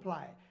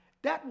multiplied.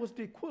 That was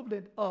the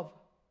equivalent of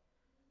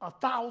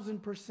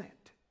 1,000%.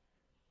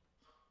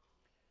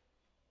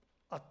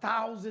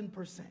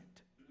 1,000%.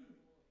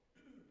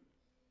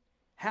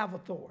 Have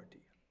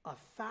authority.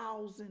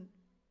 1,000%.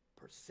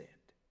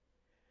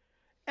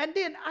 And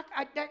then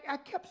I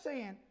kept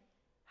saying,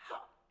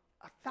 how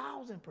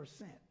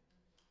 1,000%?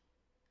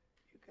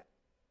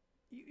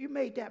 You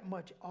made that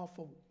much off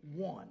of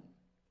one.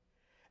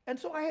 And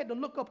so I had to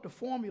look up the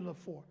formula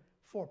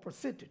for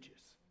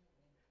percentages.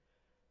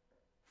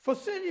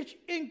 Percentage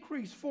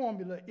increase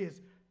formula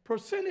is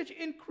percentage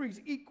increase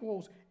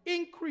equals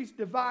increase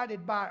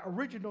divided by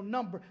original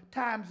number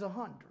times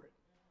 100.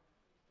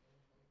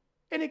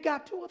 And it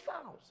got to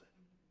 1,000.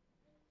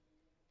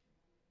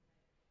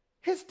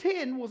 His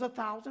 10 was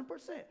 1,000%.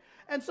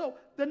 And so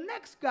the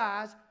next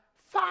guy's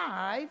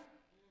 5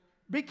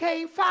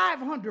 became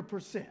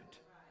 500%.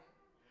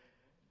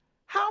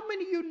 How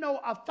many of you know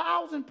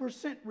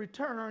 1,000%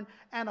 return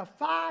and a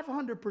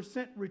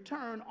 500%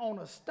 return on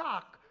a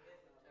stock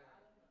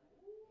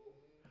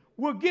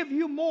will give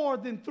you more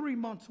than 3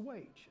 months'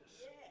 wages?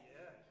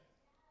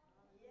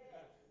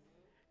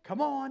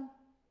 Come on.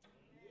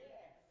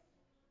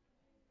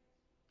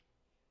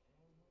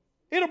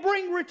 It'll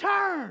bring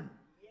return.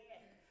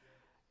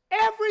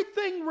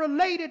 Everything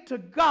related to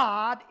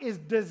God is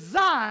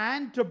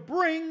designed to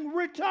bring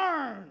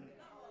return.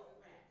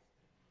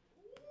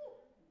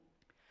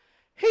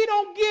 He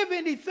don't give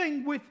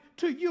anything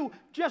to you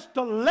just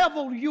to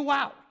level you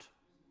out.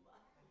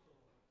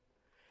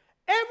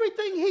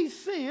 Everything he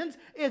sends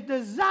is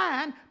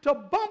designed to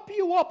bump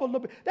you up a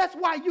little bit. That's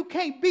why you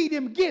can't beat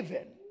him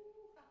giving.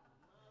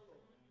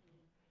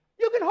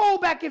 You can hold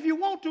back if you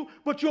want to,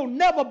 but you'll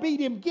never beat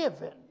him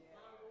giving.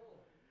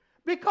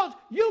 Because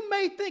you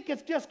may think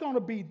it's just going to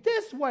be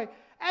this way,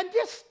 and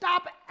just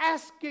stop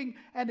asking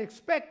and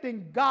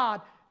expecting God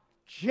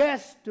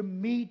just to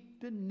meet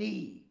the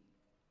need.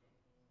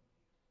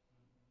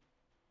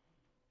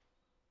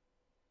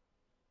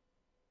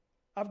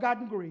 I've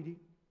gotten greedy.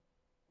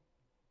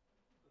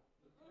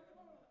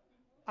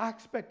 I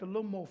expect a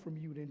little more from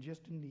you than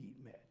just a need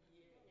met.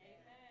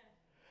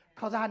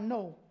 Because I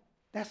know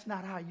that's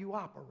not how you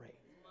operate.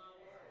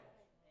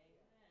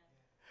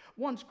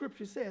 One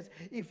scripture says,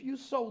 if you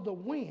sow the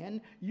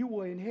wind, you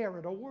will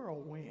inherit a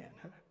whirlwind.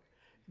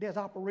 There's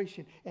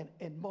operation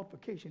and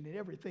multiplication in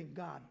everything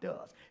God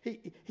does.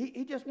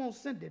 He just won't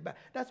send it back.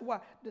 That's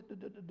why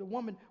the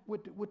woman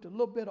with the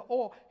little bit of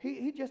oil,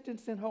 he just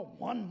didn't send her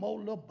one more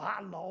little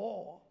bottle of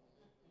oil.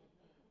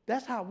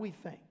 That's how we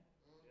think.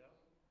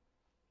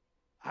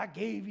 I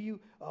gave you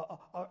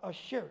a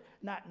shirt.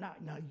 Now,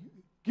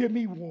 give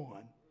me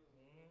one.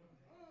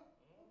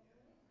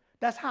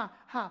 That's how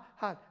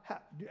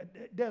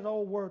there's an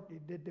old word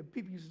that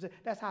people used to say,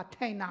 that's how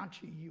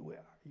tenacious you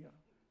are. You know.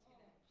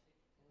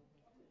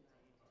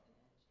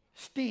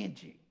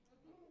 Stingy.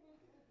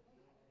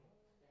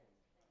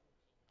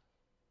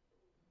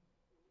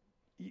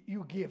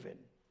 You giving.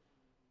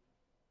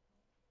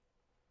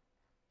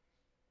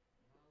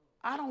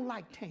 I don't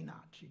like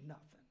tenacious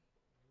nothing.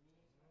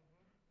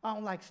 I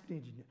don't like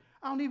stinginess.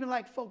 I don't even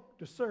like folk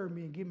to serve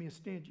me and give me a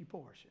stingy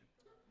portion.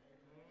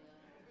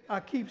 I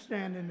keep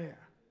standing there.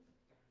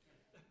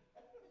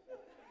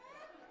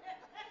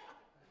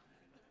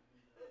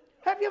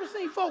 Have you ever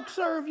seen folks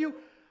serve you?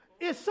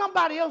 It's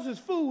somebody else's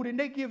food and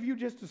they give you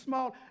just a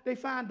small, they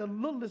find the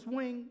littlest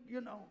wing,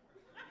 you know.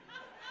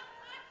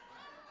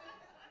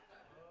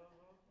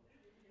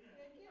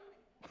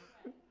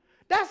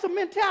 That's a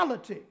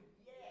mentality.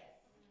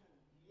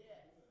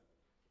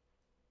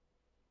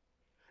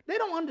 They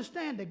don't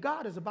understand that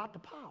God is about to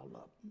pile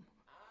up.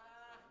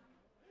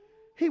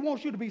 He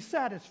wants you to be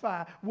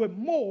satisfied with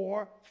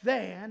more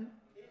than.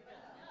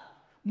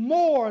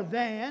 More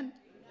than.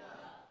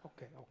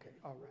 Okay,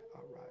 all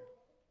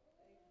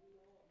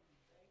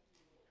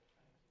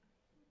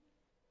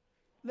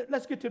right.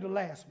 Let's get to the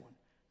last one.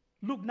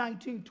 Luke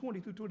 19, 20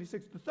 through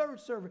 26. The third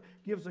servant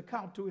gives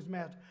account to his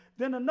master.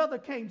 Then another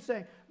came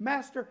saying,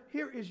 Master,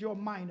 here is your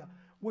mina,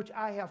 which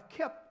I have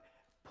kept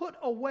put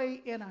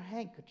away in a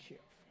handkerchief.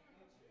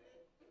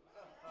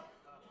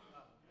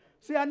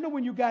 See, I knew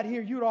when you got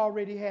here, you'd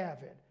already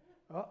have it.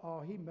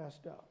 Uh-oh, he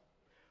messed up.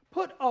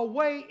 Put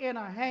away in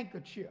a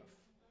handkerchief.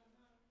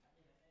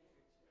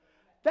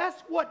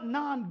 That's what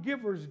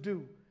non-givers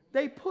do.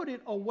 They put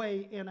it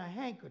away in a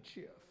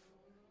handkerchief.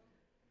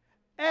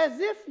 As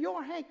if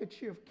your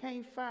handkerchief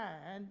can't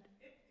find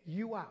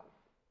you out.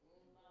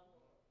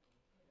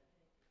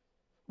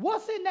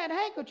 What's in that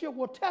handkerchief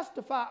will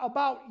testify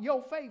about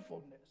your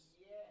faithfulness.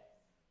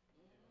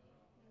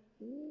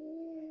 Ooh.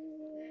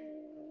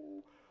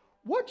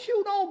 What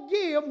you don't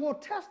give will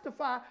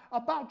testify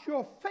about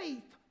your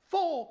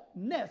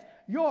faithfulness,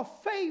 your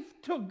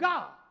faith to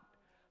God.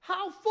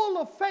 How full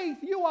of faith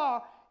you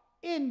are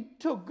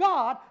into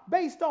God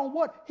based on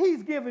what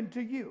He's given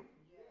to you.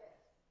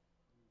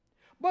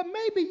 But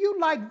maybe you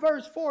like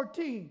verse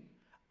 14.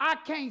 I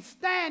can't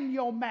stand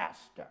your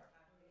master.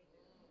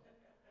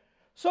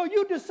 So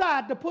you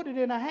decide to put it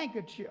in a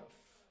handkerchief.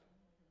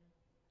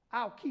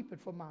 I'll keep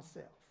it for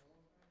myself.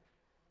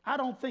 I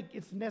don't think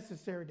it's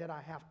necessary that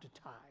I have to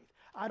tithe.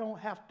 I don't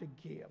have to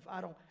give.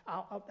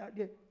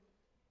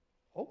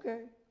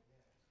 Okay.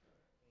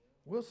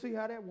 We'll see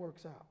how that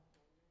works out.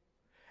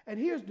 And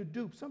here's the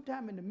dupe.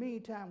 Sometime in the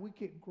meantime, we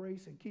get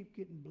grace and keep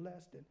getting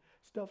blessed and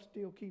stuff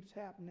still keeps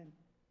happening.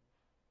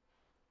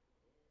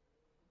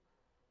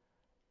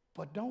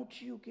 But don't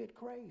you get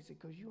crazy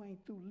because you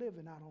ain't through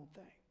living, I don't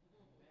think.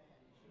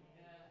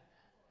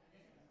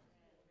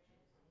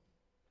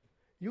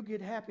 You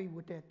get happy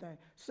with that thing.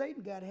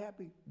 Satan got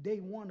happy day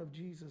one of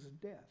Jesus'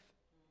 death.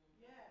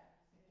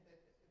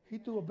 He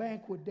threw a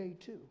banquet day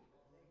 2.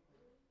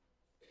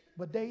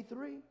 But day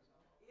 3,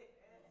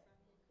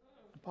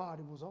 the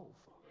party was over.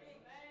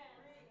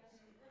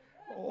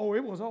 Oh,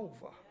 it was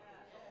over.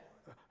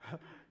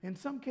 In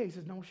some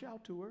cases, don't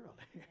shout too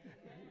early.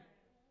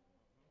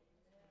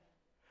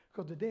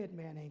 Because the dead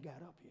man ain't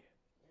got up yet.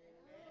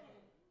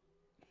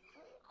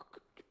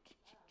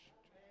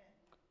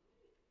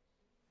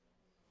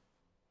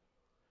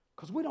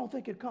 Because we don't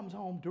think it comes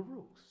home to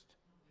roost.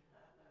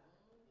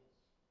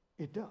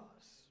 It does.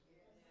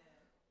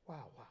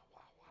 Wow.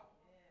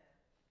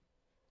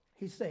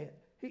 He said,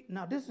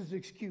 now this is the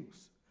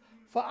excuse.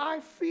 For I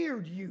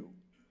feared you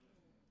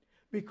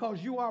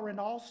because you are an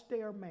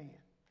austere man.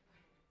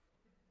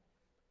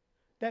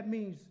 That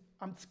means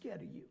I'm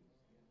scared of you.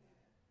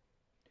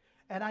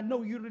 And I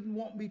know you didn't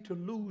want me to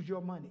lose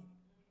your money.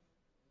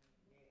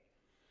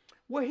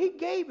 Well, he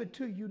gave it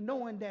to you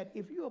knowing that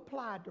if you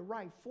applied the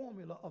right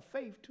formula of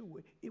faith to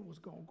it, it was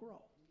going to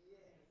grow.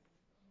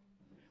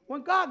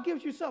 When God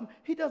gives you something,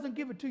 he doesn't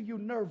give it to you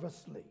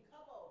nervously.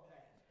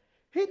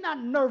 He's not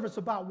nervous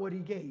about what he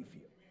gave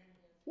you.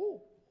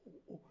 Ooh.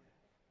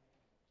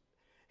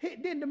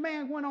 Then the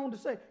man went on to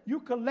say,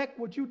 you collect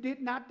what you did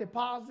not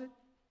deposit,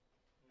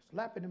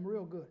 slapping him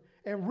real good,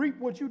 and reap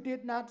what you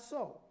did not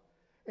sow.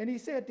 And he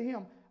said to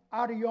him,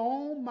 out of your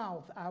own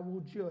mouth I will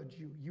judge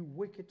you, you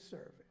wicked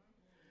servant.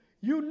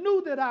 You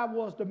knew that I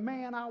was the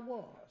man I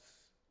was.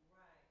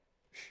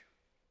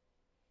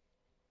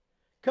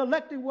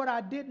 Collecting what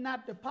I did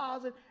not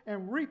deposit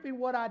and reaping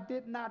what I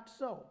did not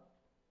sow.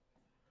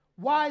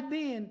 Why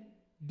then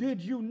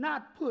did you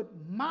not put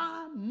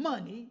my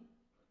money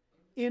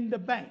in the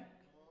bank,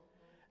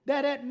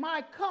 that at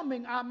my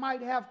coming I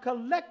might have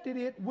collected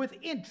it with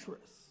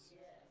interest?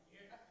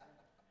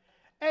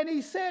 And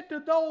he said to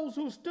those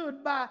who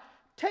stood by,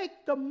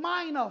 take the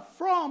mina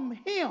from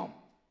him.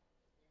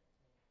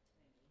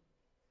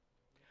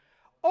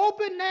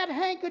 Open that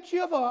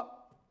handkerchief up.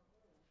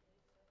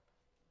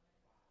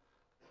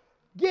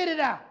 Get it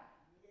out.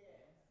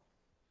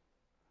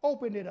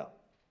 Open it up.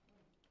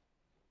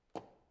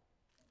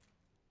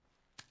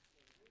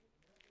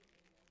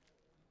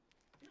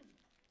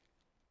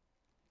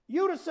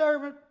 You the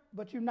servant,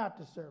 but you're not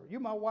the servant. You're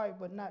my wife,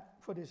 but not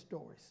for this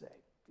story's sake.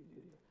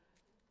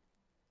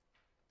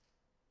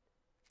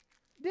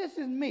 This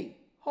is me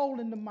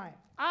holding the mic.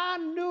 I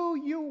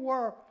knew you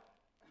were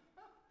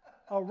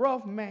a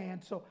rough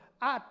man, so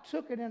I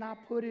took it and I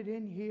put it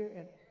in here.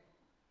 And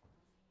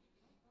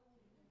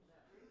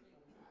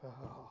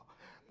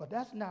but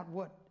that's not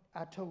what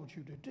I told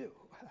you to do.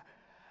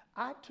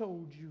 I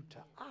told you to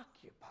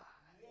occupy.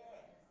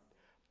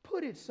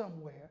 Put it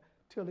somewhere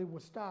till it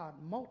would start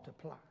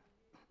multiplying.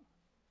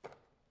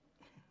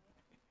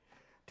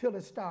 Till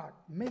it start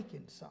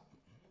making something.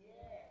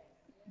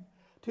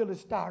 Till it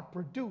start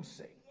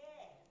producing.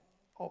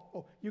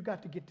 Oh, you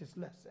got to get this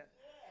lesson.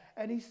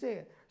 And he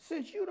said,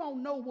 since you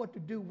don't know what to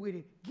do with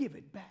it, give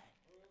it back.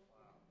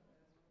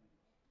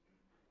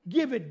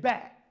 Give it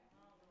back.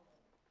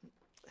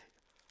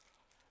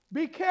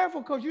 Be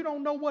careful because you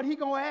don't know what he's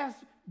going to ask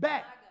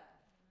back.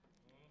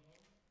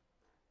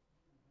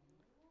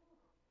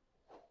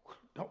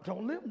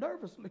 Don't live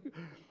nervously.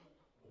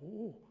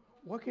 Oh,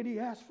 what can he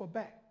ask for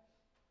back?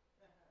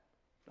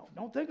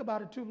 Don't think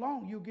about it too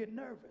long. You'll get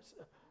nervous.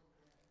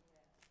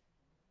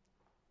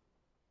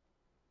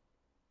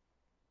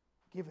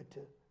 Give it to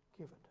her.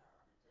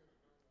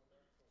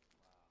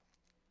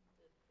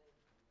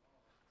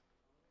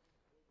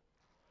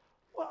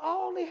 Well, I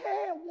only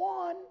had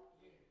one.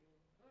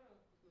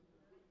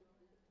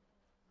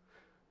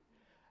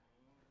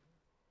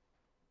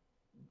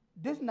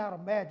 This is not a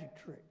magic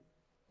trick.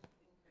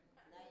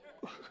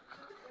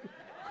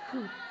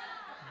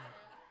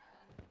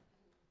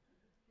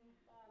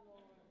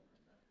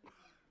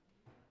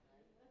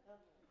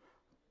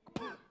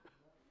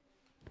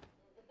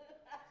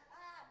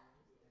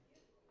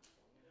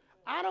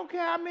 I don't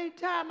care how many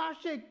times I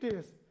shake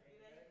this.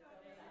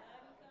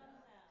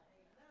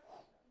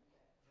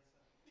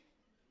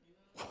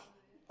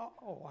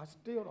 Oh, I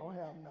still don't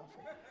have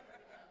nothing.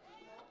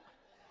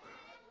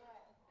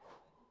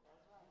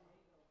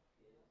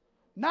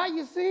 Now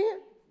you see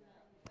it?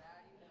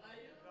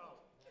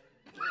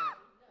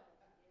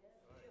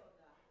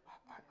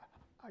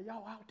 Are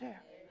y'all out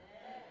there?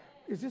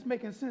 Is this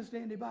making sense to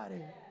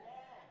anybody?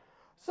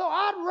 So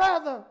I'd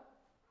rather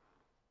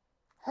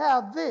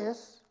have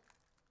this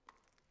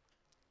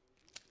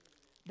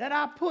that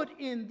I put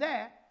in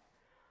that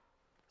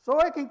so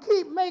it can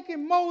keep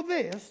making more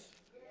this.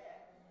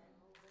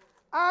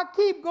 I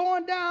keep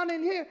going down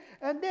in here,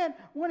 and then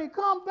when he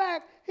come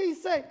back, he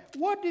say,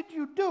 what did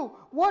you do?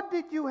 What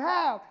did you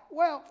have?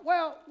 Well,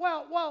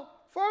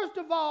 first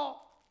of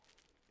all,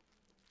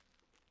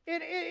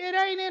 it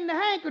ain't in the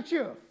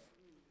handkerchief.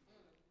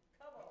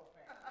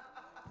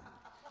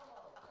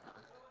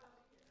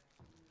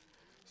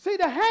 See,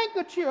 the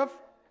handkerchief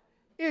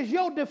is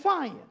your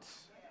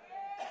defiance.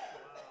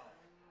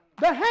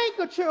 The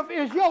handkerchief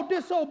is your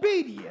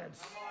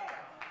disobedience.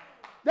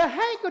 The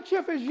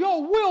handkerchief is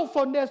your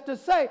willfulness to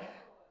say,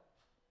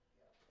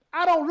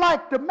 I don't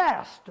like the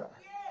master.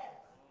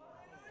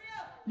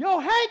 Your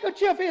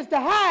handkerchief is the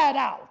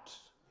hideout.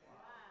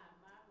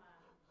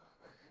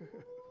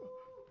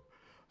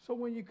 So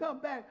when you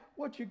come back,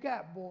 what you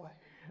got, boy?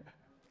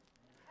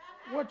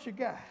 What you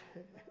got?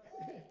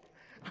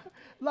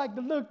 Like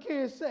the little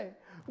kids say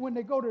when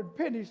they go to the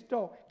penny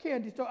store,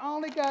 candy store, I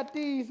only got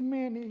these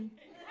many.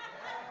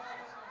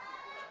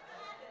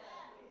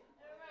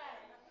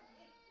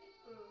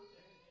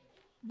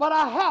 But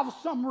I have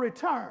some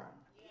return.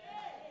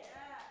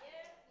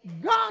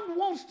 God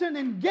wants an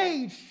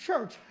engaged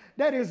church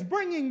that is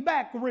bringing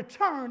back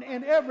return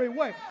in every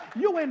way.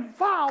 You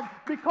involved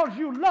because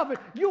you love it.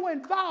 You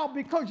involved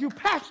because you're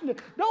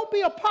passionate. Don't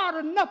be a part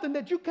of nothing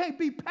that you can't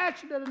be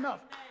passionate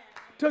enough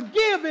to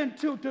give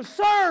into, to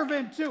serve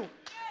into,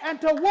 and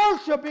to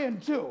worship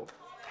into.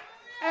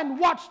 And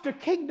watch the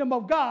kingdom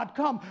of God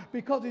come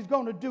because he's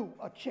going to do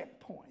a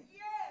checkpoint.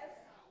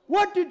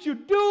 What did you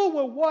do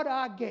with what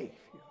I gave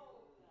you?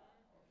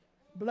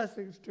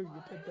 Blessings to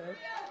you today.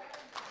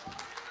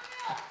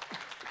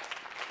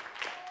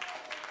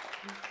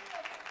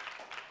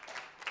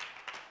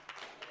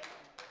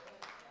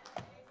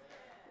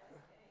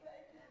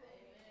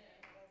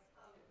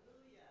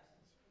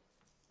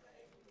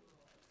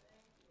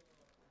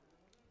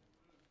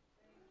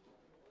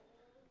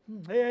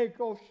 Hey,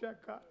 go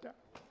Shakata.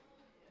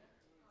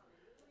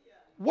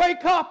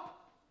 Wake up.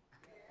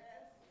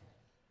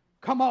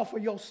 Come off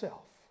of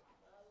yourself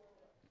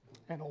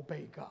and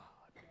obey God.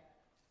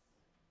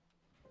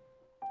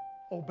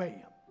 Obey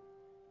him.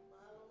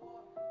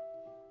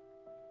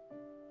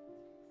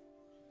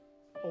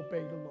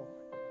 Obey the Lord.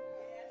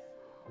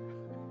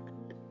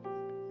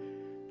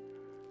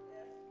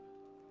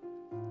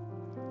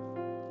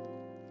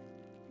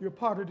 You're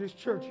part of this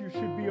church. You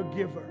should be a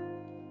giver.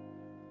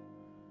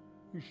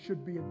 You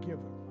should be a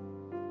giver.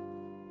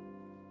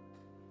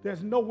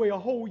 There's no way a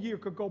whole year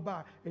could go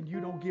by and you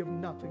don't give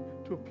nothing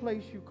to a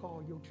place you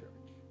call your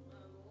church.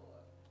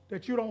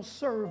 That you don't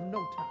serve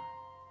no time.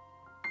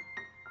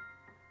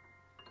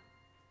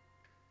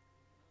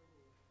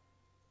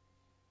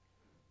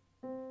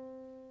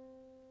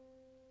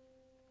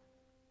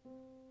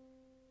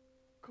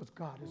 because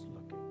God is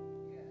looking.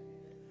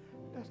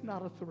 That's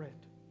not a threat.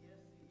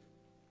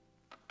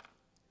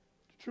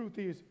 The truth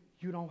is,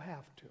 you don't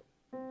have to.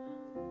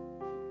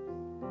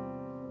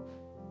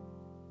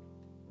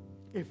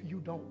 If you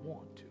don't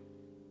want to.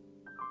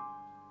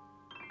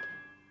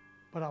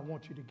 But I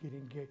want you to get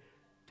engaged.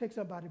 Take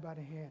somebody by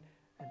the hand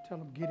and tell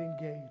them, get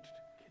engaged,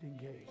 get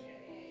engaged.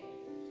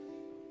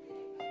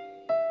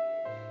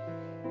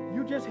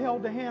 You just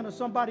held the hand of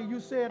somebody you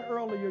said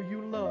earlier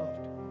you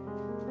loved.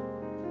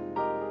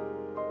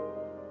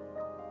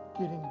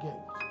 Get engaged.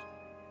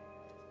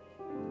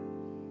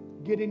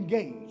 Get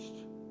engaged.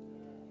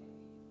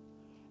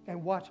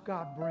 And watch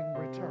God bring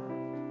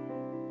return.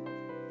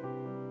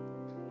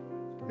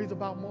 It's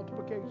about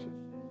multiplication.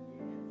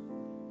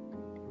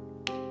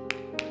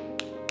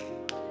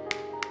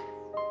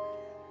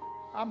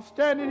 I'm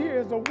standing here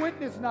as a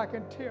witness and I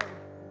can tell you,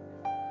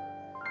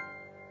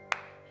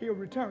 he'll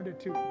return it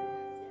to you.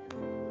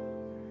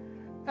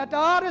 At the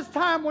hardest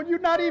time when you're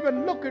not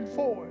even looking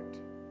for it.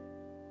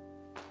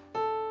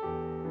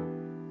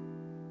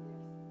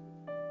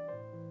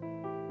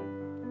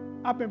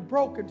 I've been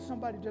broken.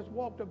 Somebody just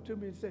walked up to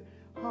me and said,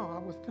 I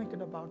was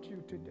thinking about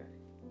you today.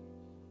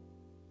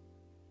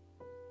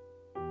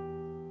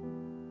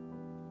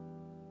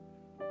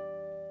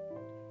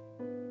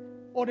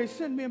 Or they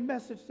send me a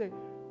message saying,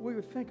 we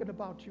were thinking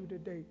about you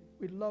today.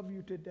 We love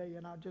you today,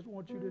 and I just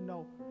want you to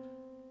know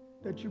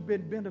that you've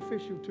been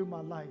beneficial to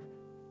my life.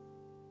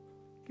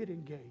 Get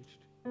engaged.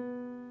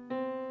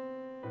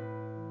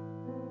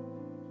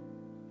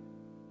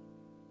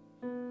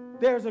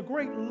 There's a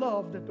great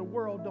love that the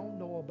world don't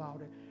know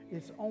about it.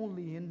 It's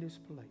only in this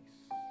place.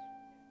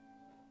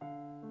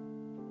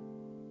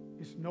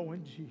 It's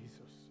knowing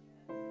Jesus.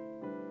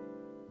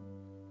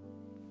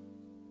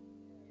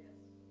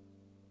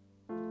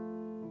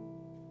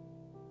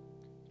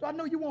 So I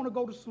know you want to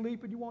go to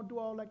sleep and you want to do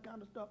all that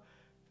kind of stuff.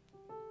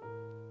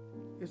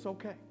 It's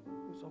okay.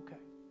 It's okay.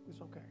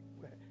 It's okay.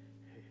 Go ahead.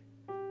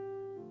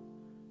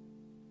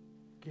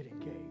 Get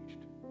engaged.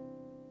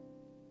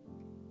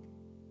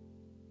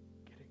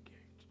 Get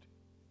engaged.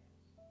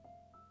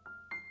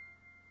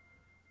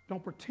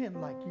 Don't pretend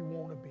like you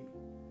want to be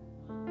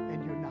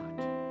and you're not.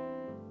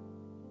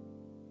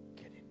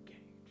 Get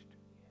engaged.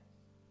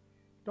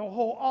 Don't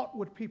hold out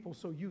with people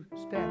so you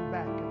stand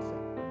back and say,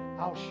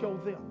 I'll show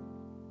them.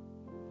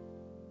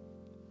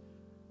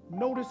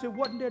 Notice it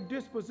wasn't their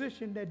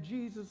disposition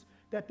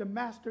that the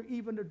master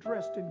even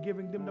addressed in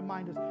giving them the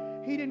minders.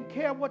 He didn't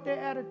care what their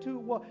attitude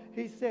was.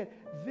 He said,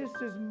 this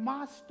is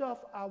my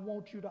stuff. I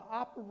want you to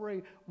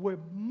operate with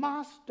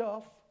my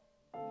stuff,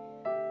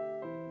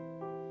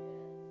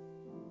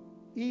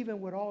 even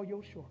with all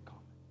your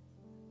shortcomings.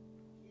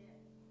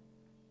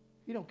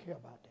 He don't care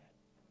about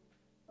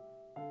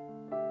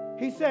that.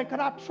 He said, can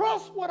I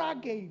trust what I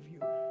gave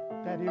you,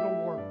 that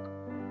it'll work?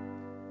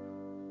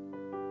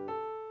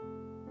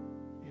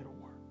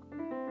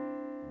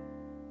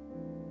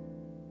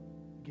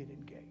 Get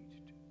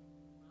engaged.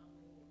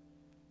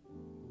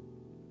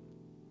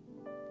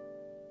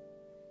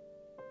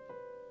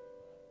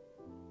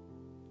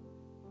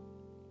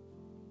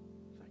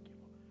 Thank you,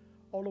 Lord.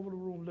 All over the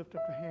room, lift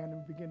up your hand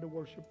and begin to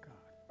worship God.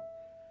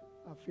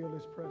 I feel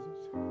His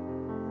presence.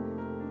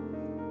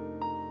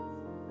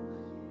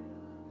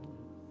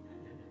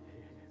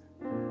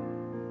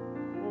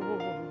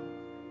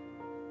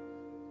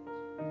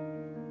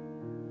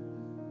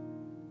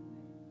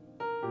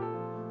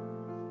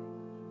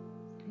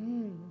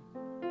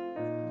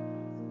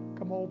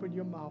 Open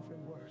your mouth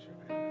and worship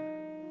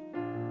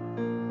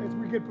as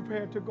we get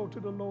prepared to go to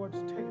the Lord's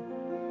table.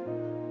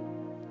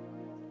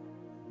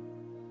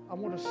 I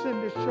want to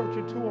send this church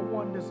into a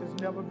oneness as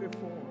never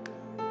before.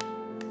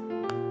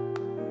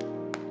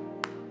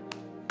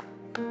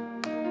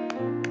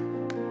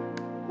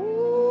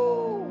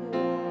 Ooh.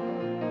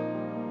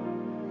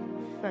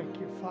 Thank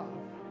you,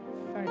 Father.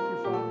 Thank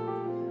you, Father.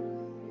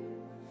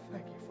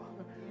 Thank you,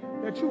 Father,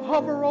 that you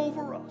hover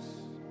over us.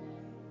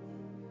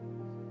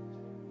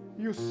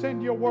 You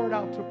send your word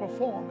out to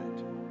perform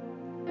it.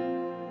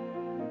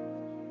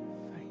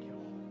 Thank you,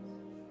 Lord.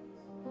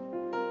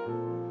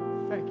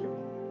 Thank you,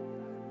 Lord.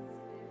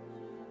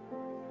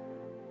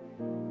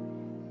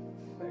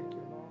 Thank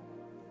you, Lord.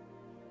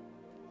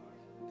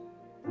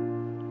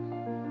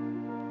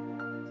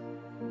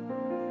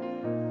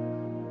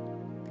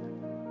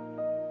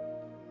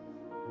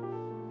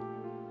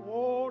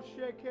 Oh,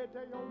 shake it.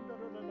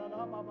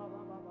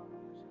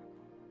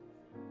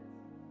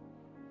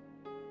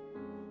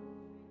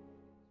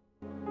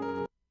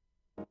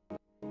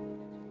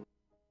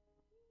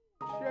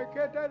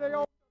 Que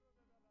te